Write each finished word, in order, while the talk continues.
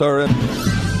Sorry.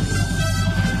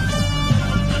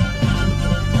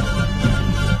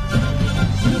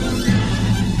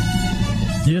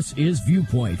 This is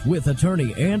Viewpoint with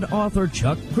attorney and author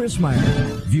Chuck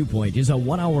Crismier. Viewpoint is a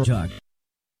 1-hour talk.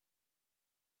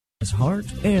 His heart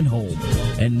and home.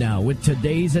 And now with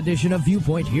today's edition of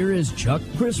Viewpoint, here is Chuck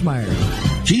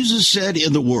Crismier. Jesus said,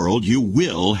 in the world you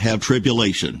will have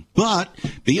tribulation, but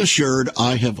be assured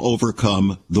I have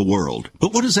overcome the world.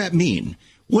 But what does that mean?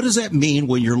 What does that mean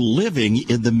when you're living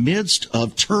in the midst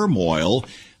of turmoil,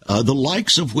 the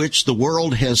likes of which the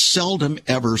world has seldom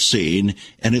ever seen,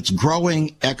 and it's growing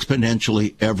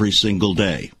exponentially every single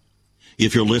day?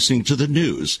 If you're listening to the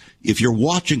news, if you're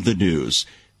watching the news,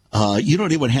 you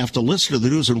don't even have to listen to the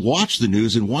news and watch the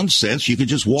news. In one sense, you can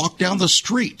just walk down the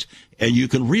street and you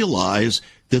can realize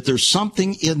that there's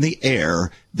something in the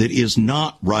air that is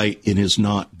not right and is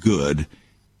not good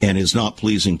and is not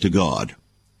pleasing to God.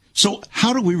 So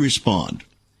how do we respond?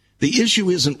 The issue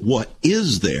isn't what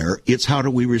is there, it's how do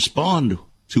we respond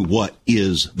to what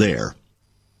is there.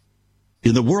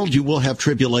 In the world you will have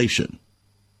tribulation.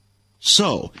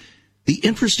 So the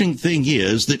interesting thing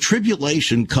is that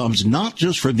tribulation comes not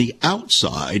just from the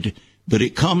outside, but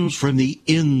it comes from the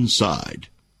inside.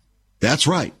 That's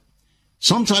right.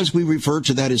 Sometimes we refer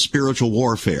to that as spiritual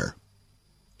warfare.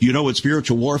 Do you know what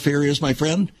spiritual warfare is, my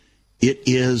friend? It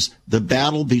is the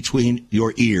battle between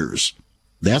your ears.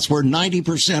 That's where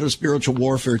 90% of spiritual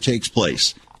warfare takes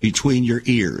place, between your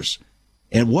ears.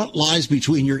 And what lies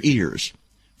between your ears?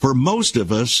 For most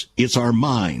of us, it's our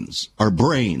minds, our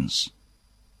brains,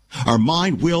 our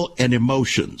mind, will, and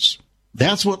emotions.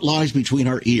 That's what lies between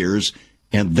our ears,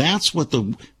 and that's what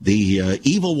the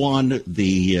evil one,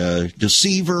 the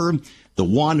deceiver, the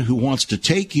one who wants to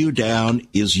take you down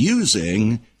is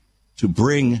using to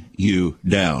bring you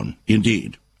down.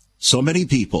 Indeed. So many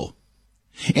people.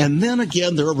 And then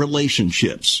again, there are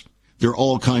relationships. There are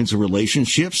all kinds of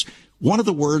relationships. One of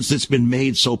the words that's been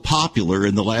made so popular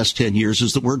in the last 10 years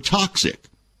is the word toxic.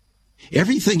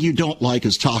 Everything you don't like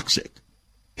is toxic.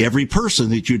 Every person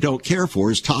that you don't care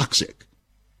for is toxic.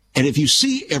 And if you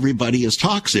see everybody as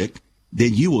toxic,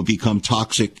 then you will become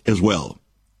toxic as well.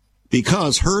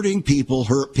 Because hurting people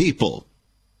hurt people.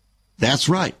 That's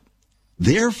right.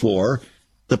 Therefore,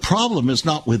 the problem is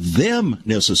not with them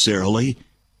necessarily.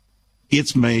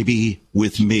 It's maybe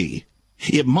with me.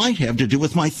 It might have to do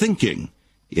with my thinking.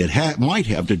 It might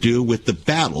have to do with the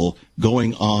battle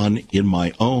going on in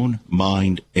my own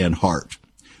mind and heart.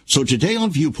 So today on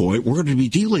Viewpoint, we're going to be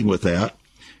dealing with that,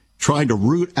 trying to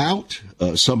root out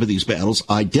some of these battles,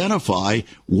 identify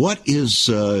what is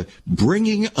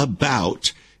bringing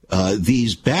about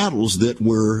these battles that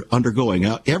we're undergoing.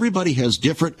 Now, everybody has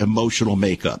different emotional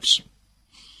makeups.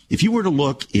 If you were to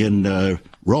look in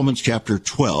Romans chapter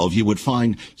 12, you would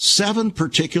find 7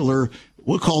 particular,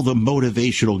 we'll call them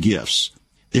motivational gifts.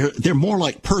 They're more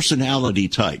like personality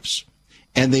types,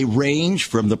 and they range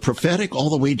from the prophetic all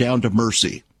the way down to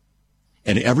mercy.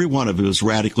 And every one of them is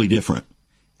radically different.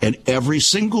 And every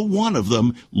single one of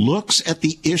them looks at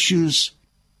the issues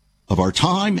of our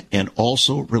time and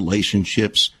also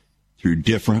relationships through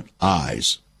different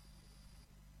eyes.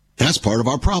 That's part of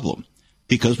our problem,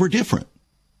 because we're different.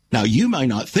 Now, you might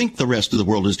not think the rest of the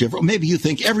world is different. Maybe you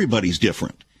think everybody's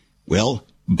different. Well,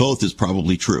 both is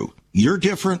probably true. You're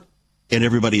different, and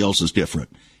everybody else is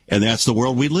different. And that's the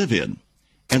world we live in.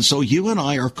 And so you and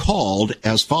I are called,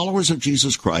 as followers of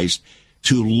Jesus Christ,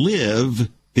 to live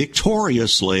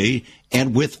victoriously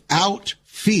and without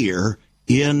fear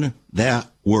in that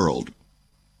world,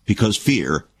 because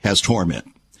fear has torment.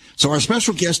 So our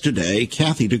special guest today,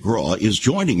 Kathy DeGraw, is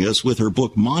joining us with her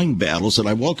book, Mind Battles, and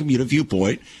I welcome you to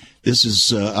Viewpoint. This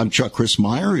is, I'm Chuck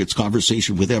Crismier. It's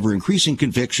conversation with ever-increasing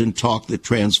conviction, talk that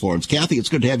transforms. Kathy, it's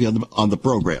good to have you on the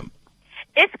program.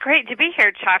 It's great to be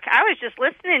here, Chuck. I was just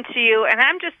listening to you, and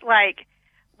I'm just like,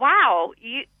 wow,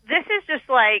 this is just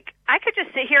like, I could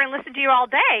just sit here and listen to you all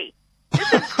day.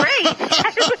 This is great.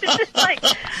 I was just like,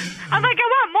 I'm like, I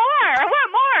want more.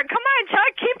 Come on,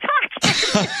 Chuck, keep talking.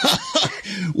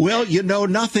 Well, you know,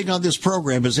 nothing on this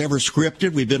program is ever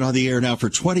scripted. We've been on the air now for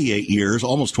 28 years,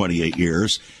 almost 28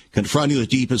 years, confronting the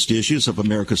deepest issues of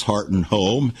America's heart and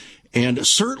home. And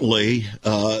certainly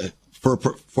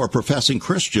for professing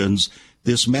Christians,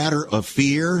 this matter of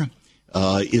fear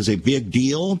is a big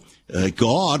deal.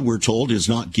 God, we're told, has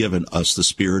not given us the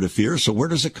spirit of fear. So where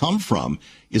does it come from?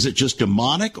 Is it just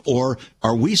demonic, or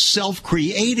are we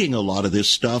self-creating a lot of this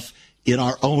stuff in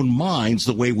our own minds,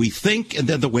 the way we think and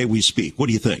then the way we speak? What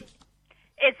do you think?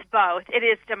 It's both. It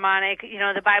is demonic. You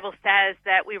know, the Bible says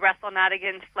that we wrestle not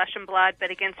against flesh and blood, but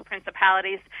against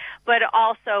principalities. But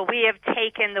also, we have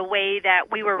taken the way that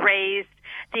we were raised,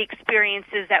 the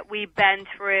experiences that we've been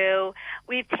through.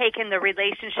 We've taken the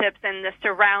relationships and the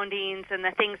surroundings and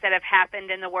the things that have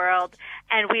happened in the world,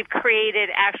 and we've created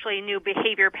actually new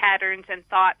behavior patterns and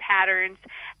thought patterns,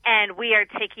 and we are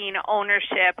taking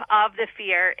ownership of the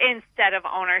fear instead of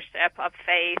ownership of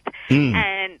faith.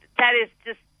 And that is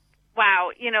just,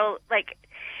 wow. You know, like,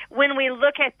 when we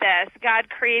look at this, God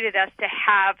created us to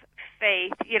have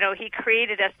faith. You know, he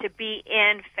created us to be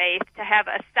in faith, to have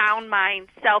a sound mind,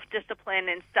 self-discipline,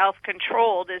 and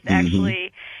self-controlled is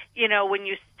actually, you know, when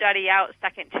you study out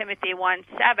 2 Timothy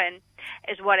 1:7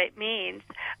 is what it means.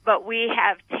 But we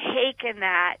have taken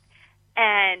that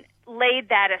and laid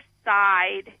that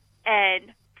aside,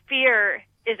 and fear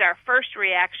is our first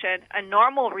reaction, a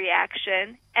normal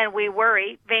reaction, and we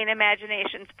worry, vain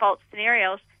imaginations, false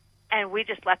scenarios, and we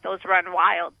just let those run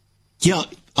wild. Yeah,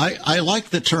 I like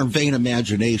the term vain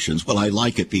imaginations. Well, I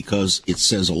like it because it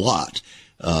says a lot.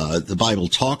 The Bible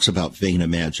talks about vain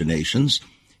imaginations,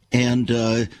 and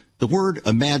the word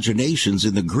imaginations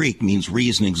in the Greek means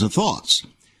reasonings and thoughts.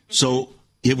 So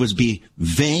it would be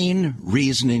vain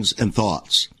reasonings and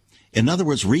thoughts. In other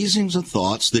words, reasonings and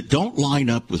thoughts that don't line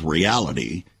up with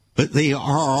reality, but they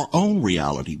are our own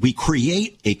reality. We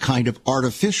create a kind of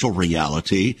artificial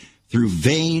reality through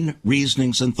vain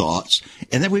reasonings and thoughts,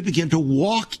 and then we begin to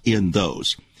walk in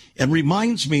those. And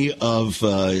reminds me of,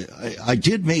 I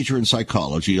did major in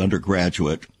psychology,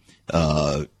 undergraduate,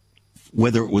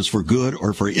 whether it was for good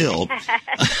or for ill.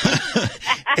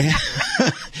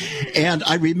 And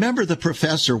I remember the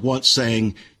professor once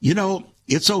saying, you know,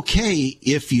 it's okay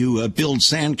if you build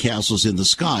sandcastles in the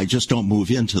sky, just don't move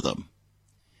into them.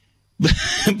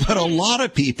 But a lot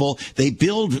of people, they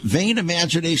build vain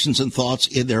imaginations and thoughts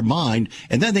in their mind,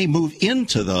 and then they move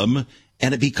into them,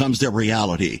 and it becomes their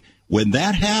reality. When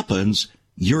that happens,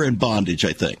 you're in bondage,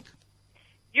 I think.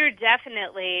 You're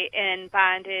definitely in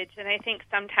bondage, and I think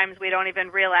sometimes we don't even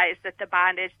realize that the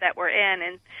bondage that we're in,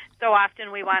 and so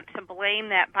often we want to blame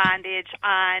that bondage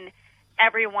on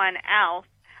everyone else.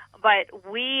 But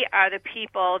we are the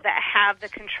people that have the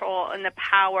control and the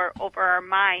power over our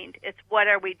mind. It's what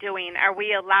are we doing? Are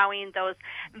we allowing those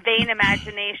vain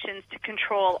imaginations to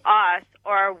control us,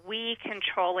 or are we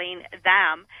controlling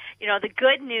them? You know, the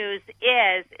good news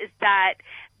is that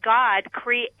God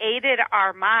created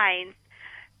our minds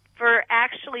for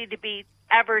actually to be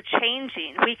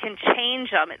ever-changing. We can change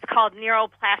them. It's called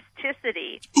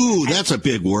neuroplasticity. Ooh, that's a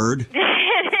big word. It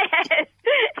is.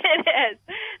 It is.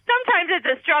 Sometimes it's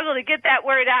a struggle to get that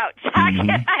word out, Chuck,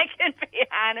 I can be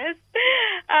honest.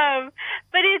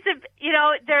 But it's, you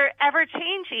know, they're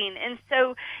ever-changing. And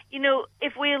so, you know,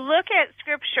 if we look at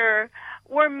Scripture,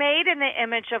 we're made in the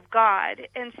image of God.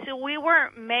 And so we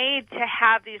weren't made to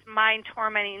have these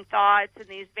mind-tormenting thoughts and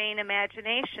these vain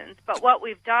imaginations. But what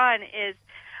we've done is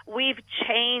we've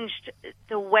changed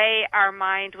the way our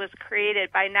mind was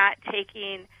created by not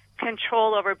taking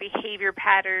control over behavior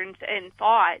patterns and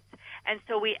thoughts. And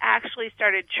so we actually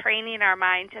started training our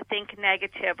mind to think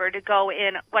negative or to go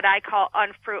in what I call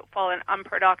unfruitful and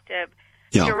unproductive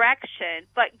direction.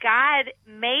 But God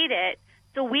made it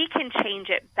so we can change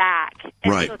it back.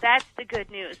 And so that's the good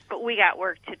news. But we got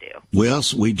work to do.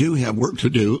 Yes, we do have work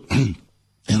to do.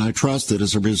 And I trust that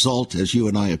as a result, as you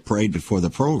and I have prayed before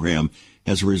the program,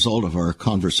 as a result of our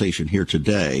conversation here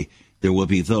today, there will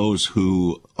be those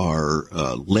who are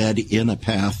led in a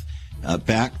path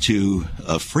back to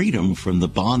freedom from the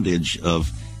bondage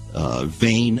of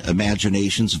vain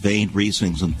imaginations, vain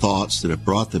reasonings and thoughts that have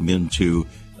brought them into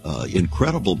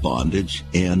incredible bondage,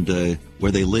 and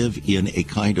where they live in a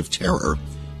kind of terror.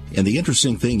 And the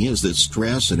interesting thing is that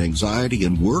stress and anxiety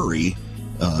and worry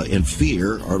and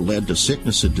fear are led to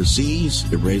sickness and disease.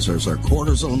 It raises our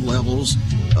cortisone levels,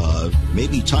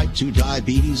 maybe type 2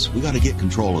 diabetes. We got to get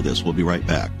control of this. We'll be right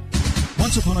back.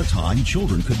 Once upon a time,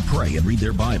 children could pray and read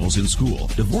their Bibles in school.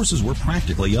 Divorces were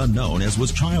practically unknown, as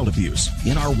was child abuse.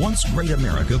 In our once great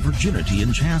America, virginity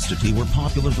and chastity were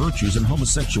popular virtues, and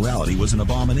homosexuality was an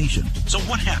abomination. So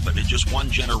what happened in just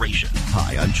one generation?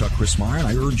 Hi, I'm Chuck Christmeyer, and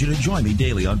I urge you to join me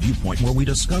daily on Viewpoint, where we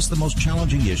discuss the most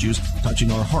challenging issues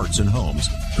touching our hearts and homes.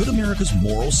 Could America's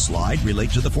moral slide relate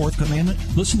to the Fourth Commandment?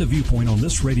 Listen to Viewpoint on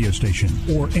this radio station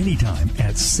or anytime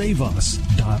at saveus.org.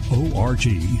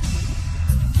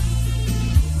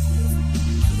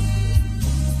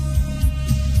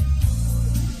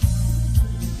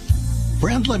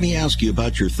 Friend, let me ask you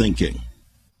about your thinking.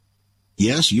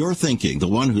 Yes, your thinking, the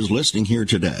one who's listening here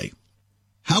today.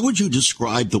 How would you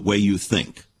describe the way you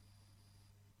think?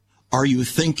 Are you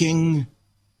thinking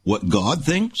what God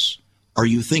thinks? Are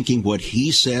you thinking what He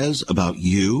says about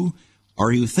you?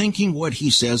 Are you thinking what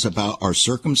He says about our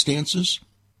circumstances?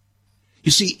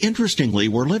 You see, interestingly,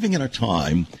 we're living in a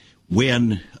time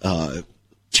when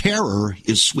terror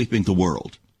is sweeping the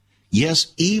world.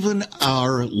 Yes, even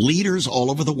our leaders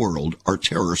all over the world are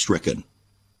terror-stricken.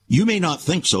 You may not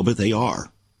think so, but they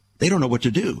are. They don't know what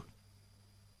to do.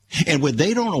 And when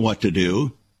they don't know what to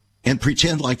do and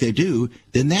pretend like they do,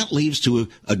 then that leads to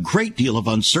a great deal of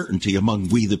uncertainty among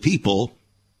we the people.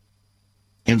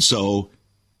 And so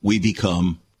we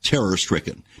become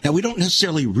terror-stricken. Now, we don't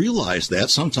necessarily realize that.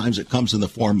 Sometimes it comes in the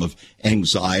form of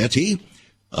anxiety.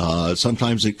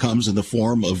 Sometimes it comes in the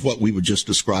form of what we would just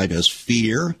describe as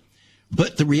fear.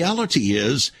 But the reality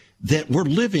is that we're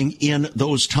living in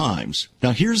those times.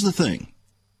 Now, here's the thing.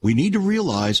 We need to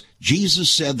realize Jesus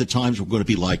said the times were going to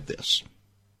be like this.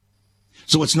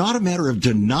 So it's not a matter of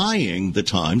denying the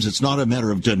times. It's not a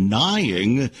matter of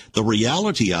denying the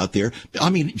reality out there. I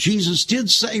mean, Jesus did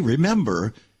say,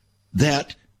 remember,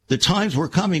 that the times were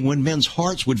coming when men's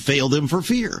hearts would fail them for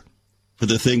fear, for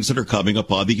the things that are coming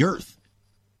upon the earth.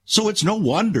 So it's no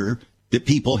wonder that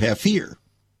people have fear,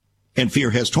 and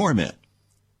fear has torment.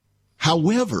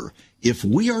 However, if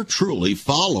we are truly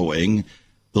following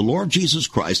the Lord Jesus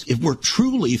Christ, if we're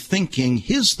truly thinking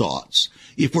his thoughts,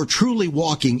 if we're truly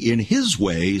walking in his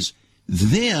ways,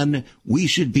 then we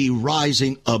should be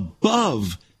rising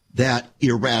above that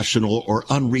irrational or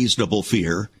unreasonable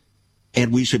fear,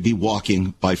 and we should be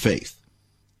walking by faith.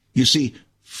 You see,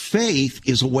 faith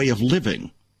is a way of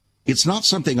living. It's not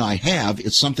something I have,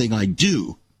 it's something I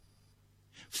do.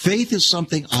 Faith is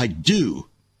something I do.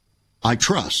 I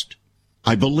trust,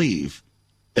 I believe,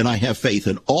 and I have faith.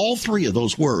 And all three of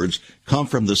those words come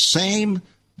from the same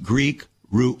Greek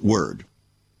root word.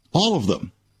 All of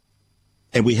them.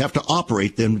 And we have to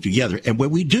operate them together. And when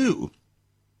we do,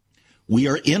 we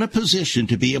are in a position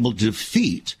to be able to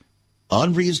defeat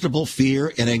unreasonable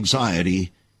fear and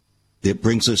anxiety that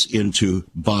brings us into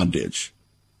bondage.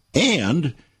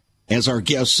 And, as our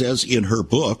guest says in her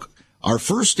book, our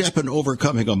first step in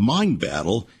overcoming a mind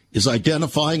battle is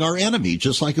identifying our enemy,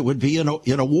 just like it would be in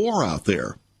a war out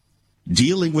there.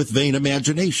 Dealing with vain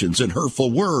imaginations and hurtful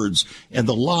words and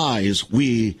the lies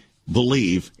we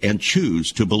believe and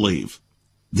choose to believe.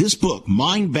 This book,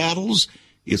 Mind Battles,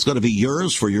 is going to be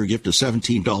yours for your gift of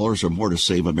 $17 or more to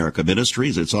Save America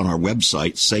Ministries. It's on our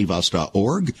website,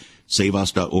 saveus.org,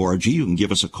 saveus.org. You can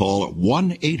give us a call at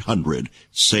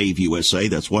 1-800-SAVE-USA.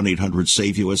 That's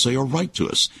 1-800-SAVE-USA, or write to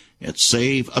us at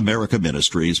Save America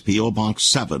Ministries, P.O. Box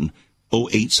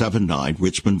 70879,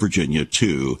 Richmond, Virginia,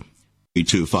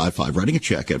 23255. Writing a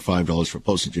check at $5 for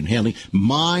postage and handling.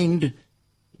 Mind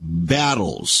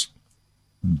battles.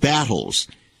 Battles.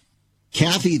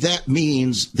 Kathy, that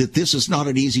means that this is not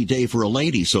an easy day for a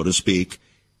lady, so to speak.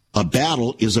 A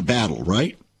battle is a battle,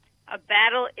 right? A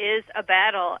battle is a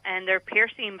battle, and they're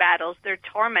piercing battles, they're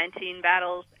tormenting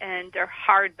battles, and they're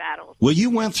hard battles. Well, you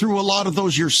went through a lot of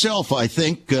those yourself, I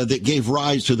think, that gave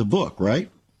rise to the book,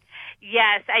 right?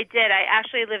 Yes, I did. I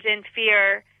actually lived in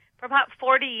fear for about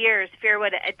 40 years. Fear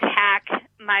would attack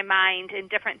my mind in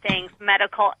different things,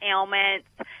 medical ailments,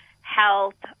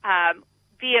 health,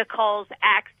 vehicles,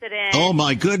 accidents. Oh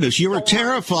my goodness, you were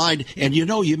terrified, and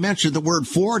you mentioned the word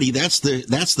 40. That's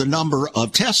the number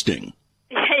of testing.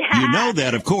 Yeah. You know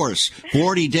that, of course.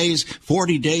 40 days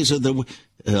in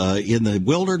the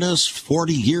wilderness,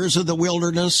 40 years in the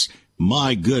wilderness.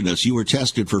 My goodness, you were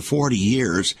tested for 40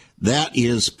 years. That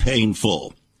is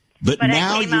painful. But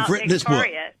now you've written this book.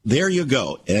 There you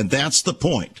go, and that's the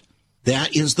point.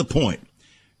 That is the point.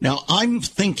 Now, I'm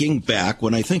thinking back,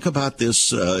 when I think about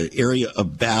this area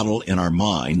of battle in our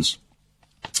minds,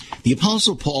 the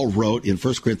Apostle Paul wrote in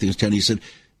 1 Corinthians 10, he said,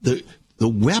 the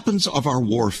weapons of our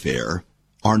warfare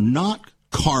are not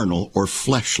carnal or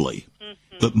fleshly,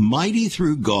 but mighty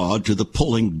through God to the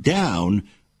pulling down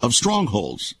of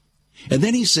strongholds. And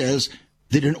then he says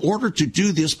that in order to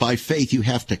do this by faith, you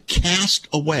have to cast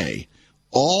away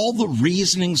all the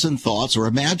reasonings and thoughts or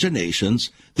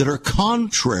imaginations that are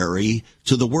contrary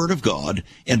to the Word of God,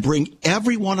 and bring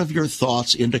every one of your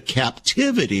thoughts into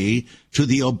captivity to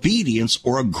the obedience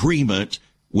or agreement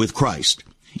with Christ.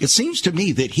 It seems to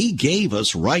me that he gave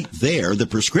us right there the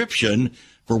prescription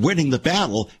for winning the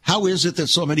battle. How is it that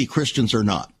so many Christians are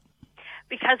not?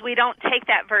 Because we don't take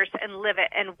that verse and live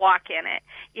it and walk in it.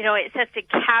 It says to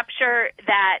capture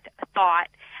that thought.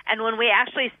 And when we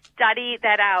actually study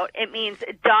that out, it means,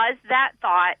 does that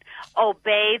thought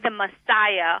obey the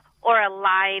Messiah or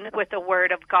align with the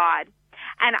Word of God?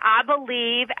 And I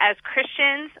believe as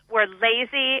Christians, we're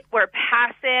lazy, we're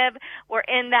passive, we're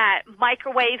in that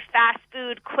microwave, fast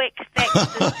food, quick fix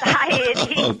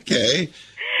society. Okay.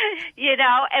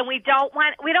 And we don't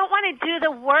want to do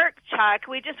the work, Chuck.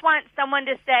 We just want someone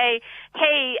to say,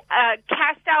 hey,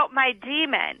 cast out my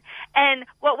demon. And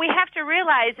what we have to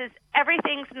realize is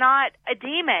everything's not a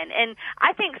demon. And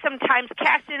I think sometimes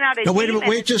casting out a demon...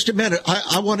 Wait just a minute.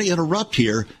 I want to interrupt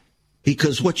here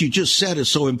because what you just said is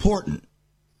so important.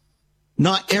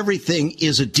 Not everything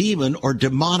is a demon or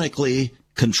demonically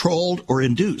controlled or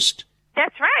induced.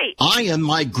 That's right. I am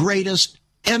my greatest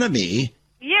enemy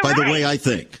by the way I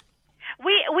think.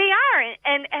 We are,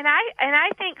 and I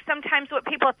think sometimes what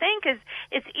people think is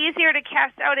it's easier to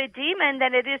cast out a demon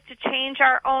than it is to change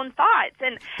our own thoughts.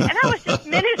 And I was just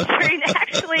ministering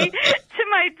actually to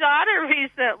my daughter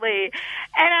recently,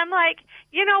 and I'm like,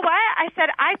 you know what? I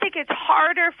said, I think it's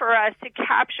harder for us to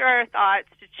capture our thoughts,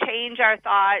 to change our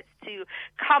thoughts, to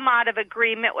come out of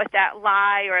agreement with that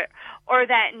lie or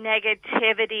that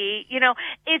negativity.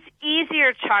 It's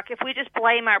easier, Chuck, if we just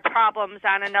blame our problems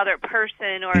on another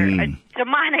person or a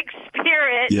demonic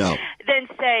spirit than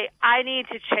say, I need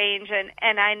to change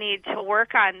and I need to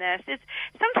work on this.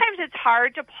 Sometimes it's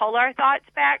hard to pull our thoughts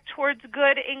back towards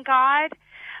good in God,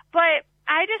 but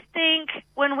I just think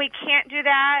when we can't do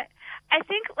that, I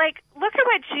think, look at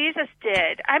what Jesus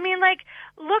did. I mean, look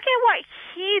at what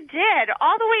he did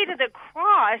all the way to the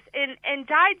cross and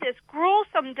died this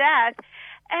gruesome death.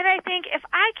 And I think if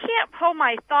I can't pull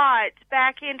my thoughts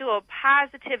back into a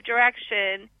positive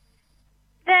direction,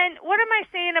 then what am I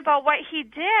saying about what he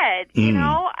did?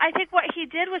 I think what he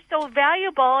did was so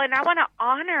valuable, and I want to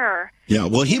honor. Yeah,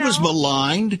 well, he was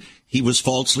maligned. He was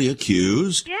falsely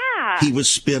accused. Yeah. He was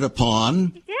spit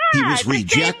upon. Yeah, he was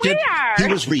rejected. He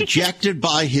was rejected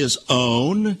by his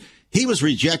own. He was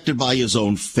rejected by his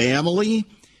own family.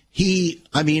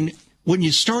 When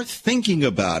you start thinking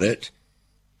about it,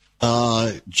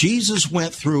 Jesus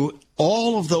went through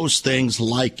all of those things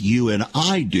like you and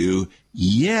I do,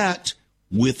 yet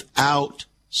without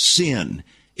sin.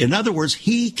 In other words,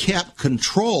 he kept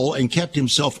control and kept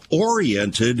himself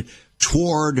oriented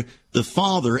toward the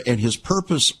Father and his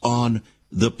purpose on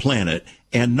the planet,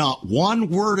 and not one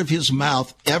word of his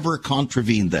mouth ever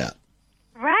contravened that.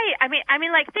 Right. I mean,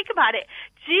 think about it.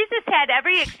 Jesus had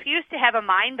every excuse to have a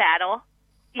mind battle,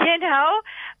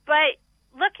 but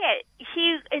look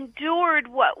he endured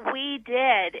what we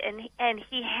did, and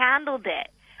he handled it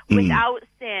without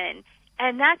sin.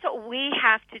 And that's what we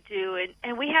have to do.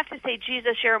 And we have to say,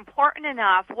 Jesus, you're important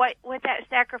enough. What that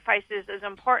sacrifice is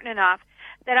important enough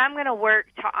that I'm going to work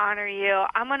to honor you.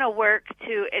 I'm going to work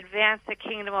to advance the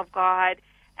kingdom of God.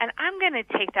 And I'm going to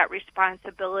take that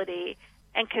responsibility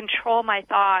and control my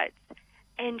thoughts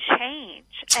and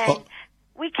change. And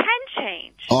we can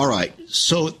change. All right.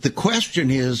 So the question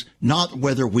is not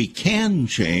whether we can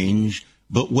change,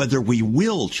 but whether we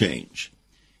will change.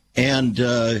 And,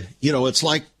 it's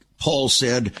like Paul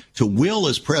said, to will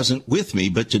is present with me,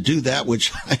 but to do that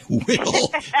which I will,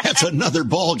 that's another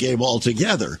ballgame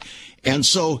altogether. And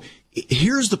so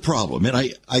here's the problem. And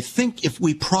I think if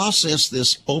we process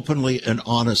this openly and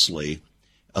honestly,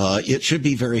 it should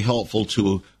be very helpful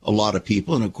to a lot of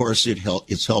people. And of course,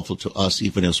 it's helpful to us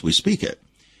even as we speak it.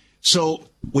 So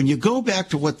when you go back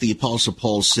to what the Apostle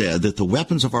Paul said, that the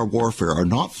weapons of our warfare are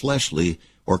not fleshly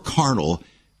or carnal,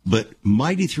 but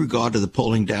mighty through God to the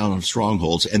pulling down of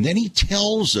strongholds. And then he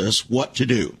tells us what to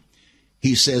do.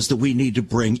 He says that we need to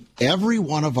bring every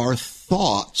one of our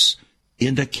thoughts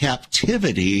into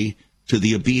captivity to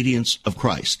the obedience of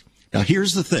Christ. Now,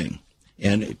 here's the thing,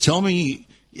 and tell me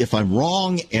if I'm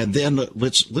wrong, and then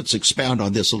let's expound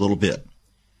on this a little bit.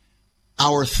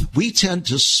 We tend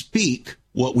to speak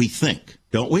what we think,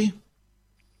 don't we?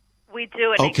 We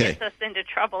do, and it gets us into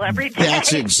trouble every day.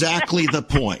 That's exactly the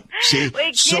point. See, it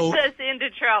gets us into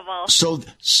trouble. So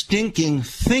stinking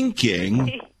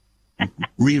thinking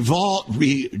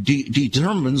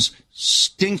determines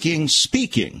stinking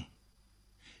speaking.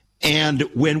 And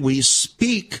when we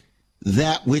speak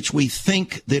that which we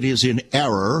think that is in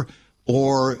error,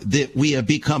 or that we have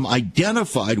become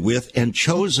identified with and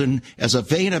chosen as a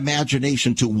vain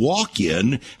imagination to walk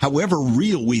in, however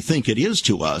real we think it is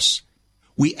to us,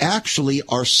 we actually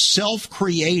are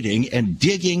self-creating and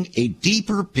digging a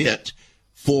deeper pit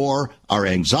for our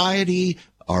anxiety,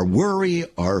 our worry,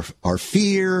 our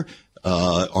fear,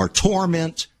 our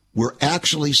torment. We're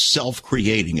actually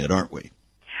self-creating it, aren't we?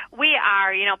 We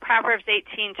are. Proverbs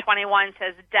 18:21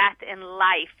 says, death and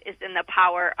life is in the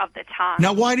power of the tongue.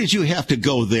 Now, why did you have to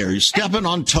go there? You're stepping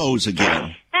on toes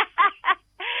again.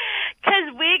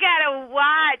 Because we got to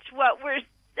watch what we're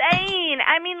saying.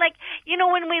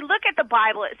 When we look at the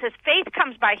Bible, it says faith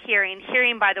comes by hearing,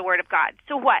 hearing by the word of God.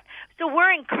 So what? So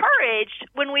we're encouraged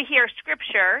when we hear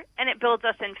Scripture, and it builds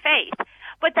us in faith.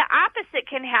 But the opposite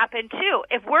can happen, too.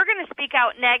 If we're going to speak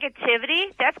out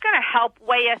negativity, that's going to help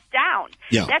weigh us down.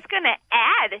 Yeah. That's going to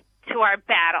add to our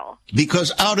battle.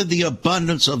 Because out of the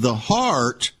abundance of the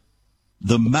heart,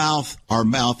 our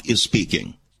mouth is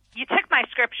speaking. You took my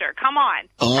scripture. Come on.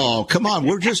 Oh, come on.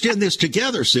 We're just in this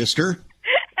together, sister.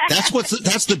 That's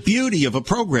the beauty of a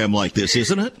program like this,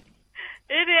 isn't it?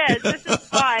 It is. This is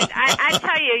fun. I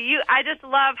tell you, I just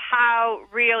love how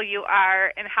real you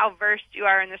are and how versed you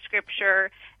are in the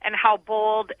scripture and how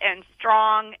bold and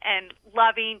strong and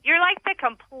loving. You're like the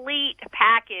complete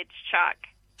package, Chuck.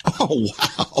 Oh,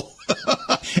 wow.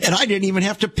 And I didn't even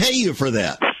have to pay you for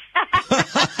that.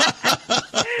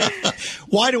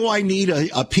 Why do I need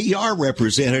a PR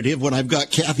representative when I've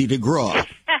got Kathy DeGraw?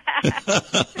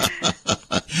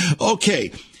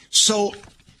 Okay, so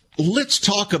let's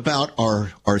talk about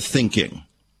our thinking.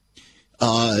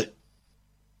 The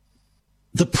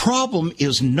problem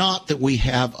is not that we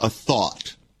have a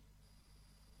thought.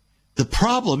 The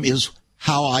problem is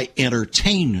how I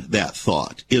entertain that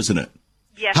thought, isn't it?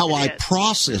 Yes, how I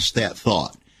process that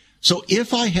thought. So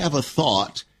if I have a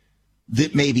thought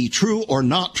that may be true or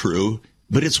not true,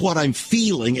 but it's what I'm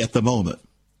feeling at the moment,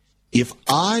 if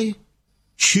I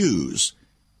choose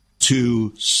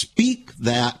to speak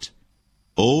that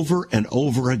over and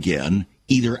over again,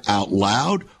 either out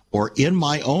loud or in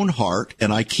my own heart,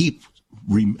 and I keep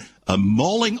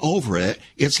mulling over it,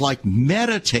 it's like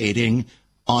meditating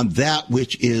on that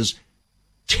which is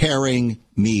tearing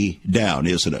me down,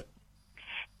 isn't it?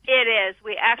 It is.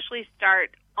 We actually start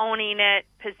owning it,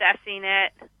 possessing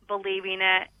it, believing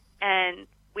it, and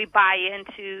we buy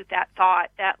into that thought,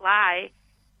 that lie,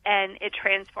 and it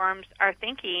transforms our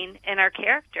thinking and our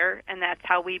character, and that's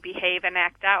how we behave and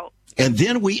act out. And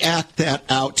then we act that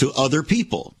out to other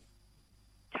people.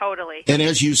 Totally. And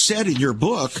as you said in your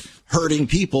book, hurting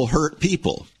people hurt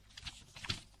people.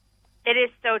 It is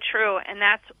so true, and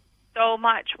that's so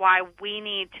much why we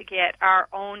need to get our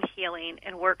own healing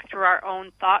and work through our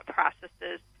own thought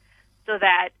processes so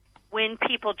that when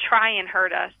people try and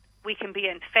hurt us, we can be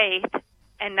in faith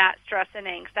and not stress and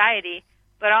anxiety,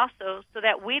 but also so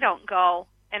that we don't go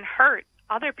and hurt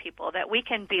other people, that we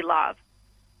can be love.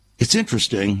 It's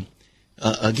interesting.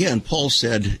 Again, Paul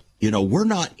said, we're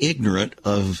not ignorant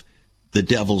of the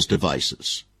devil's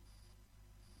devices.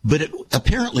 But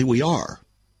apparently we are.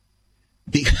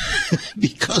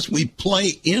 Because we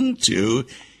play into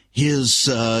his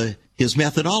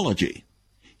methodology.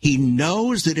 He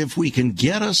knows that if we can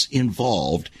get us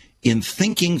involved in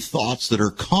thinking thoughts that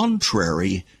are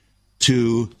contrary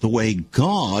to the way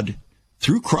God,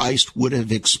 through Christ, would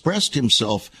have expressed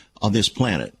himself on this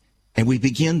planet, and we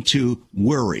begin to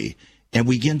worry and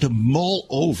we begin to mull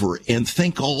over and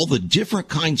think all the different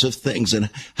kinds of things and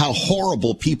how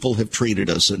horrible people have treated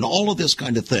us and all of this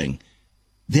kind of thing,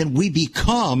 then we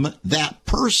become that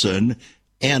person,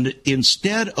 and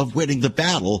instead of winning the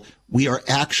battle, we are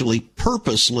actually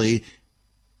purposely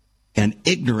and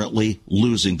ignorantly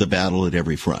losing the battle at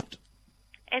every front.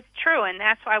 It's true, and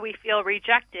that's why we feel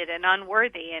rejected and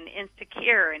unworthy and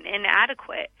insecure and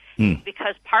inadequate,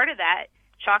 because part of that,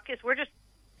 Chuck, is we're just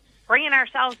bringing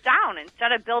ourselves down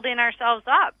instead of building ourselves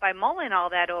up by mulling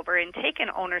all that over and taking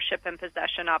ownership and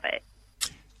possession of it.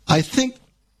 I think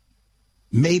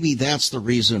maybe that's the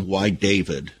reason why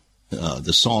David,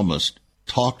 the psalmist,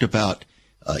 talked about,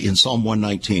 in Psalm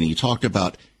 119, he talked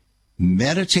about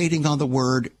meditating on the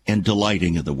word and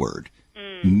delighting in the word.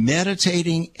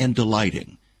 Meditating and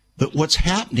delighting. But what's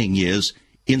happening is,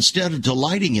 instead of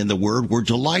delighting in the word, we're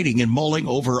delighting in mulling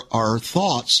over our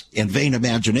thoughts and vain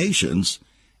imaginations,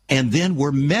 and then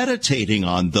we're meditating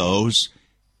on those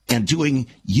and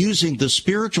using the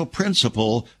spiritual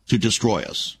principle to destroy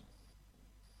us.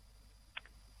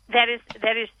 That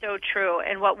is so true.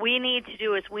 And what we need to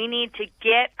do is we need to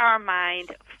get our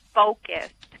mind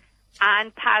focused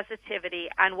on positivity,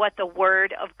 on what the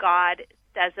Word of God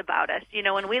says about us.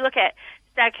 When we look at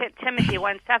 2 Timothy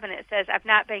 1:7, it says, I've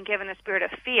not been given a spirit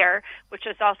of fear, which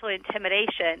is also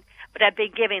intimidation, but I've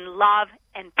been given love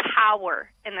and power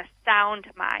and a sound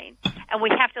mind. And we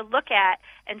have to look at,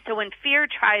 and so when fear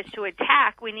tries to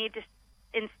attack, we need to,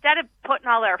 instead of putting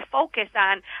all our focus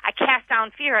on, I cast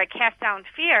down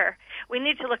fear, we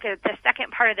need to look at the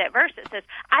second part of that verse. It says,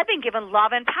 I've been given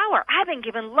love and power. I've been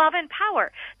given love and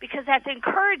power, because that's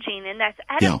encouraging and that's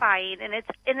edifying and it's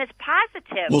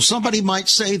positive. Well, somebody might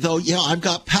say, though, I've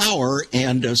got power,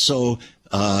 and so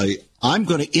I'm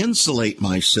going to insulate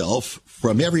myself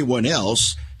from everyone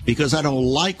else because I don't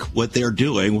like what they're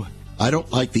doing. I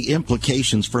don't like the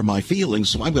implications for my feelings,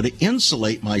 so I'm going to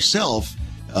insulate myself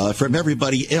from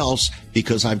everybody else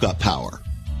because I've got power.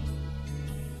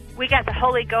 we got the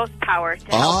Holy Ghost power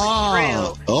to help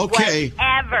us through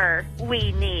whatever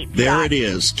we need. There it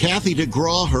is. Kathy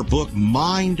DeGraw, her book,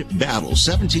 Mind Battle.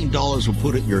 $17 will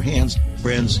put it in your hands.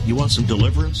 Friends, you want some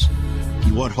deliverance?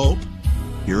 You want hope?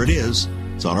 Here it is.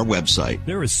 It's on our website.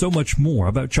 There is so much more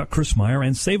about Chuck Christmeyer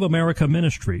and Save America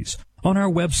Ministries on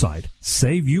our website,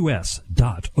 saveus.org.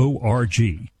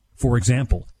 For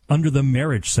example, under the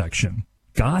marriage section,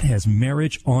 God has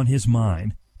marriage on his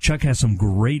mind. Chuck has some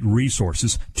great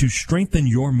resources to strengthen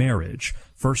your marriage.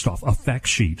 First off, a fact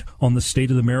sheet on the state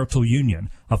of the marital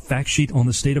union, a fact sheet on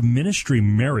the state of ministry,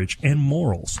 marriage, and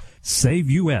morals.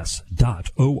 SaveUS.org.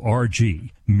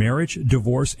 Marriage,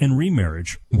 divorce, and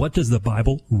remarriage. What does the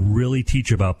Bible really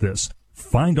teach about this?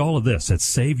 Find all of this at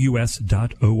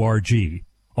SaveUS.org.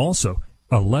 Also,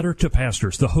 a letter to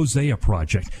pastors, the Hosea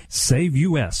Project,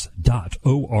 SaveUS.org,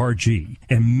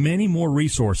 and many more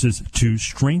resources to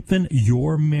strengthen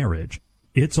your marriage.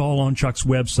 It's all on Chuck's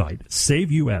website,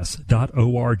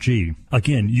 SaveUS.org.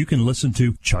 Again, you can listen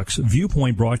to Chuck's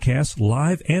Viewpoint broadcast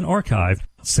live and archived.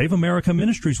 Save America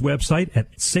Ministries website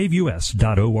at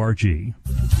SaveUS.org.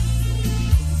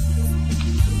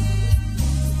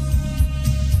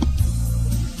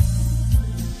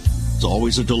 It's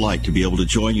always a delight to be able to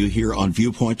join you here on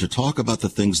Viewpoint to talk about the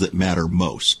things that matter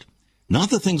most. Not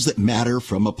the things that matter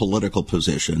from a political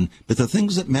position, but the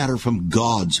things that matter from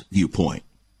God's viewpoint.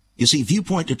 You see,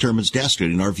 viewpoint determines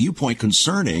destiny, and our viewpoint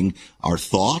concerning our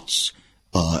thoughts,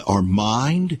 our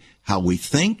mind, how we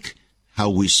think,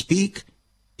 how we speak,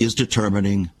 is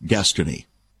determining destiny.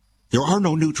 There are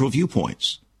no neutral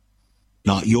viewpoints.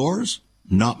 Not yours,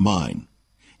 not mine.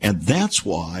 And that's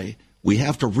why we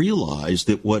have to realize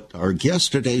that what our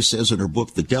guest today says in her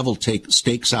book, The Devil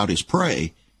Stakes Out His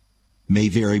Prey, may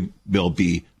very well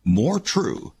be more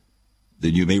true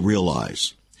than you may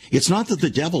realize. It's not that the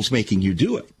devil's making you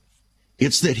do it.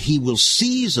 It's that he will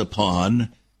seize upon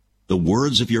the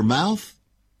words of your mouth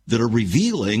that are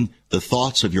revealing the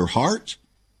thoughts of your heart.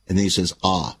 And then he says,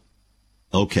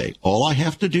 okay, all I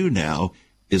have to do now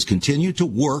is continue to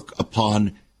work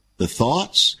upon the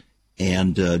thoughts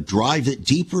and drive it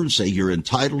deeper and say you're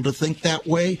entitled to think that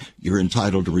way, you're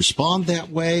entitled to respond that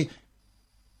way,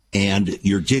 and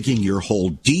you're digging your hole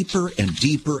deeper and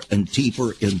deeper and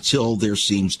deeper until there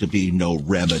seems to be no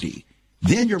remedy.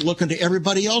 Then you're looking to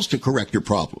everybody else to correct your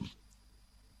problem.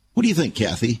 What do you think,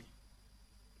 Kathy?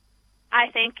 I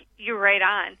think you're right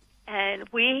on. And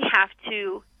we have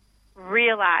to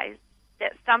realize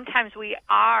that sometimes we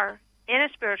are in a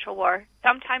spiritual war.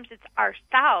 Sometimes it's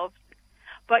ourselves.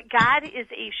 But God is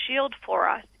a shield for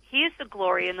us. He is the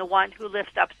glory and the one who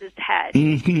lifts up his head.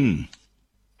 Mm-hmm.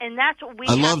 And that's what we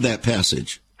I love that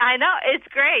passage. I know, it's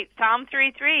great. Psalm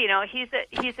 3:3,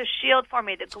 he's a shield for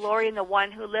me, the glory and the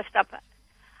one who lifts up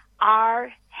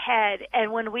our head.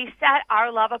 And when we set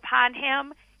our love upon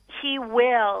him, he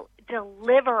will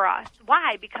deliver us.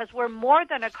 Why? Because we're more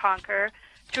than a conqueror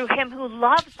through him who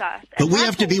loves us. But we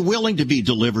have to be willing to be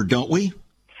delivered, don't we?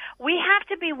 We have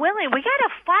to be willing. We got to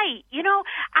fight.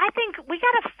 I think we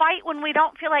got to fight when we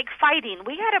don't feel like fighting.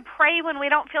 We got to pray when we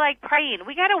don't feel like praying.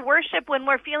 We got to worship when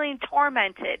we're feeling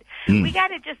tormented. We got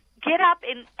to just get up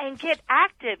and get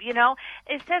active,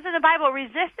 It says in the Bible,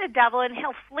 resist the devil and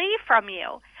he'll flee from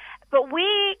you. But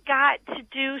we got to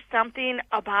do something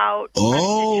about our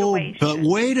situation. But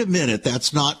wait a minute.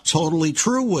 That's not totally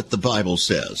true what the Bible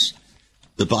says.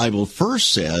 The Bible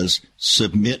first says,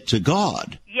 submit to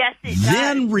God. Yes, it does.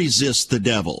 Then resist the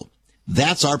devil.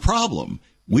 That's our problem.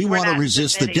 We want to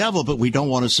resist the devil, but we don't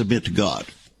want to submit to God.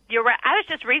 You're right. I was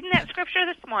just reading that scripture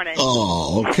this morning.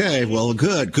 Oh, okay. Well,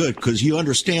 good, because you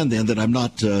understand then that I'm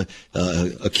not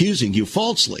accusing you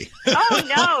falsely. Oh,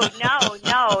 no.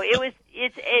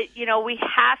 We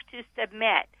have to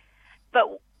submit.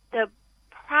 But the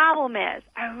problem is,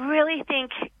 I really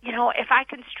think, if I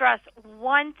can stress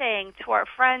one thing to our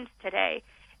friends today,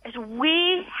 is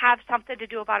we have something to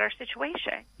do about our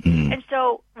situation. And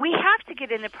so we have to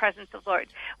get in the presence of the Lord.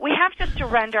 We have to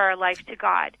surrender our life to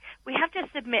God. We have to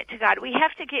submit to God. We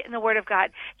have to get in the Word of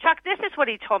God. Chuck, this is what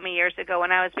he told me years ago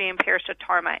when I was being pierced with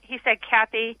torment. He said,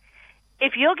 Kathy,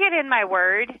 if you'll get in my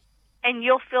Word and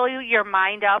you'll fill your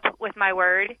mind up with my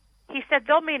Word, he said,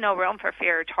 there'll be no room for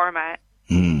fear or torment.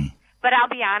 But I'll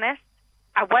be honest,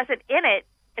 I wasn't in it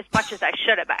as much as I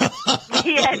should have been.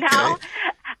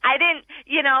 I didn't,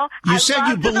 You said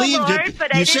you believed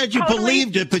it. You said you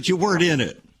believed it, but you weren't in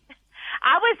it.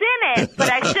 I was in it,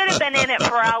 but I should have been in it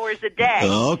for hours a day.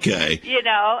 Okay.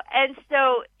 And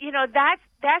so,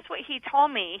 that's what he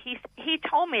told me. He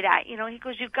told me that, he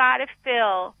goes, you've got to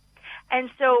fill.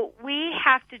 And so we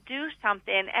have to do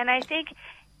something. And I think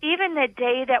even the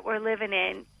day that we're living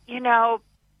in,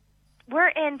 we're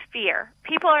in fear.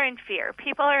 People are in fear.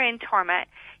 People are in torment.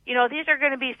 You know, these are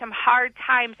going to be some hard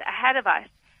times ahead of us.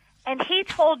 And he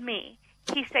told me,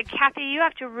 he said, Kathy, you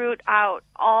have to root out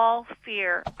all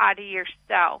fear out of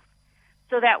yourself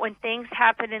so that when things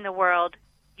happen in the world,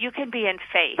 you can be in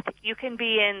faith. You can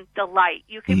be in the light.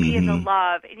 You can be in the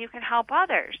love, and you can help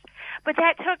others. But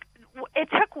it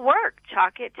took work,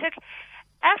 Chuck. It took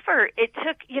effort. It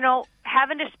took, you know,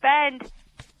 having to spend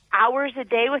hours a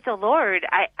day with the Lord.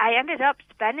 I ended up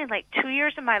spending like 2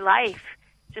 years of my life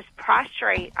just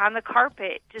prostrate on the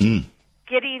carpet, just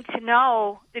getting to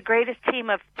know the greatest team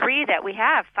of three that we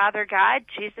have, Father God,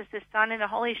 Jesus, His Son, and the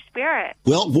Holy Spirit.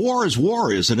 Well, war is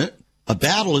war, isn't it? A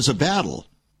battle is a battle.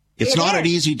 It's not an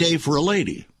easy day for a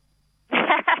lady.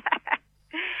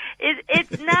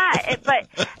 It's not. But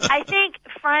I think,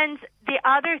 friends, the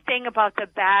other thing about the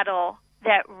battle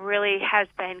that really has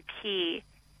been key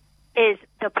is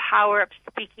the power of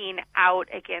speaking out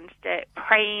against it,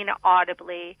 praying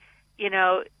audibly, you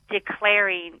know,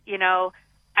 declaring, you know,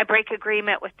 I break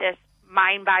agreement with this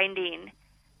mind-binding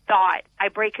thought. I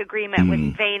break agreement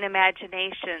with vain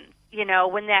imaginations. You know,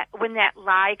 when that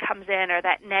lie comes in or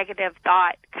that negative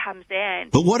thought comes in.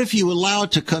 But what if you allow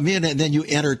it to come in and then you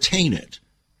entertain it?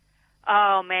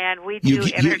 Oh, man, we do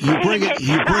entertain it.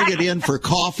 You bring it in for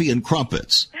coffee and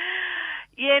crumpets.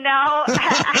 You know,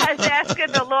 I was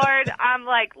asking the Lord, I'm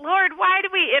like, Lord, why do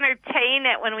we entertain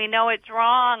it when we know it's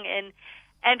wrong?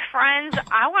 And friends,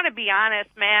 I want to be honest,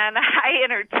 man, I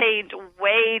entertained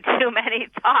way too many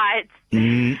thoughts.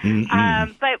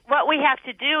 But what we have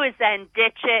to do is then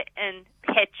ditch it and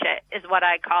pitch it, is what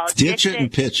I call it. Ditch it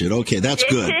and pitch it. Okay, that's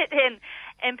good. Ditch it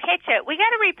and pitch it. We got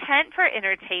to repent for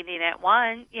entertaining it,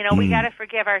 one. You know, we got to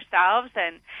forgive ourselves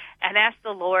and ask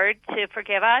the Lord to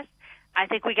forgive us. I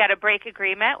think we got to break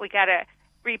agreement. We got to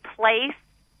replace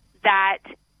that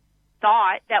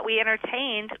thought that we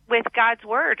entertained with God's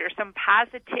word or some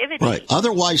positivity. Right.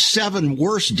 Otherwise, 7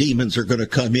 worse demons are going to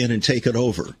come in and take it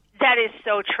over. That is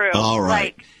so true. All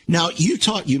right. Now,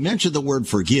 you mentioned the word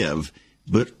forgive,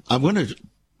 but I'm going to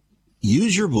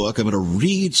use your book. I'm going to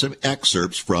read some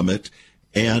excerpts from it.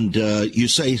 And you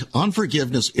say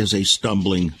unforgiveness is a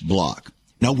stumbling block.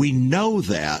 Now, we know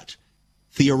that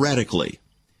theoretically,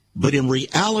 but in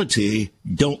reality,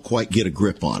 don't quite get a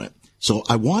grip on it. So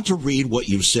I want to read what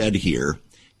you've said here,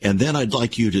 and then I'd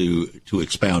like you to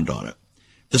expound on it.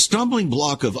 The stumbling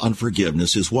block of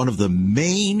unforgiveness is one of the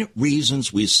main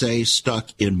reasons we say stuck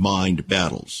in mind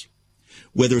battles.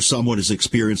 Whether someone is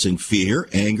experiencing fear,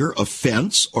 anger,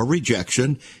 offense, or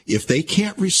rejection, if they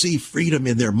can't receive freedom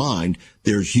in their mind,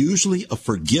 there's usually a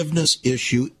forgiveness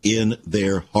issue in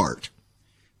their heart.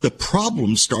 The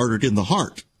problem started in the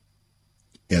heart,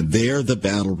 and there the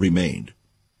battle remained.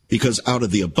 Because out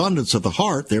of the abundance of the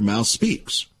heart, their mouth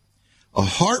speaks. A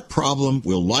heart problem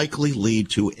will likely lead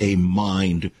to a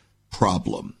mind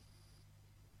problem.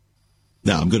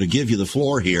 Now, I'm going to give you the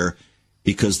floor here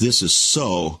because this is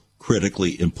so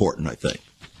critically important, I think.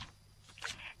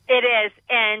 It is.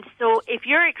 And so if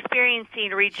you're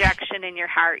experiencing rejection in your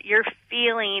heart, you're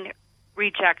feeling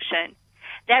rejection,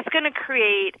 that's going to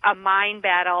create a mind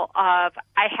battle of,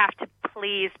 I have to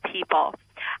please people.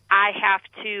 I have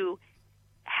to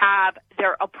have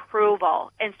their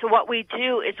approval. And so what we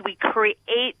do is we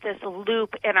create this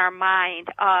loop in our mind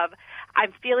of,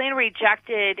 I'm feeling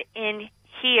rejected in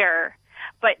here,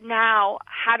 but now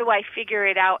how do I figure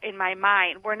it out in my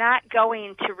mind? We're not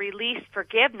going to release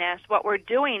forgiveness. What we're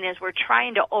doing is we're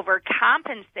trying to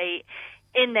overcompensate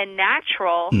in the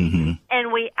natural,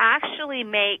 and we actually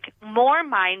make more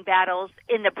mind battles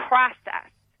in the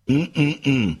process.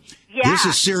 Yeah. This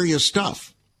is serious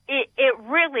stuff. It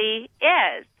really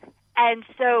is. And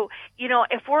so, you know,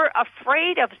 if we're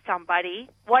afraid of somebody,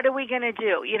 what are we going to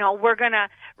do? You know, we're going to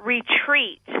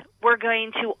retreat. We're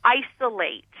going to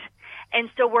isolate. And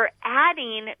so we're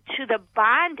adding to the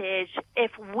bondage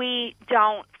if we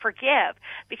don't forgive,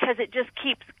 because it just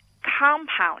keeps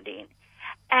compounding.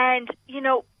 And, you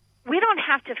know, we don't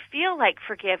have to feel like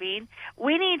forgiving.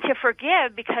 We need to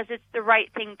forgive because it's the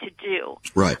right thing to do.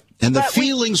 Right. And the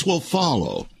feelings will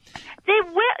follow. They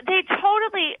will. They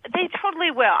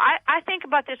totally will. I think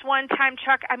about this one time,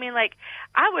 Chuck. I mean, like,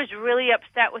 I was really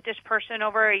upset with this person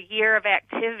over a year of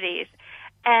activities.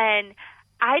 And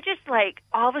I just, like,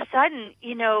 all of a sudden,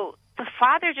 you know, the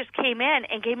Father just came in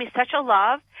and gave me such a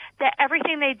love that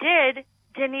everything they did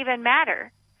didn't even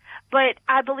matter. But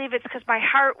I believe it's because my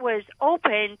heart was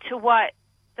open to what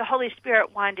the Holy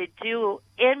Spirit wanted to do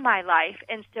in my life.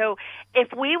 And so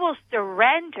if we will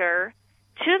surrender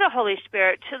to the Holy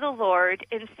Spirit, to the Lord,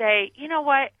 and say, you know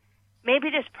what,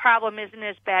 maybe this problem isn't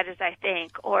as bad as I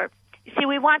think, or You see,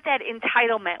 we want that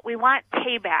entitlement. We want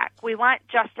payback. We want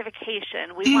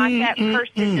justification. We want that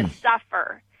person to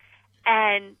suffer.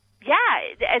 And,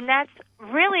 and that's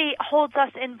really holds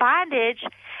us in bondage.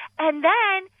 And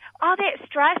then all that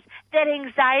stress, that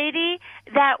anxiety,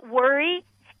 that worry,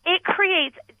 it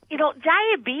creates,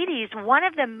 diabetes. One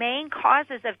of the main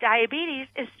causes of diabetes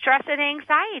is stress and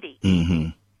anxiety. Mm-hmm.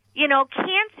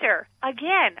 Cancer,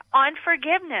 again,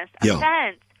 unforgiveness,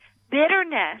 offense,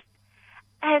 bitterness.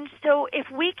 And so if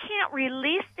we can't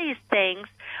release these things,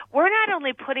 we're not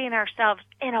only putting ourselves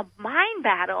in a mind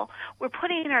battle, we're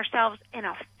putting ourselves in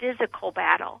a physical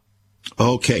battle.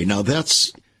 Okay, now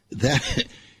that.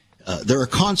 There are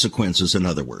consequences, in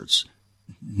other words.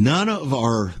 None of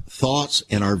our thoughts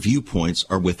and our viewpoints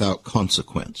are without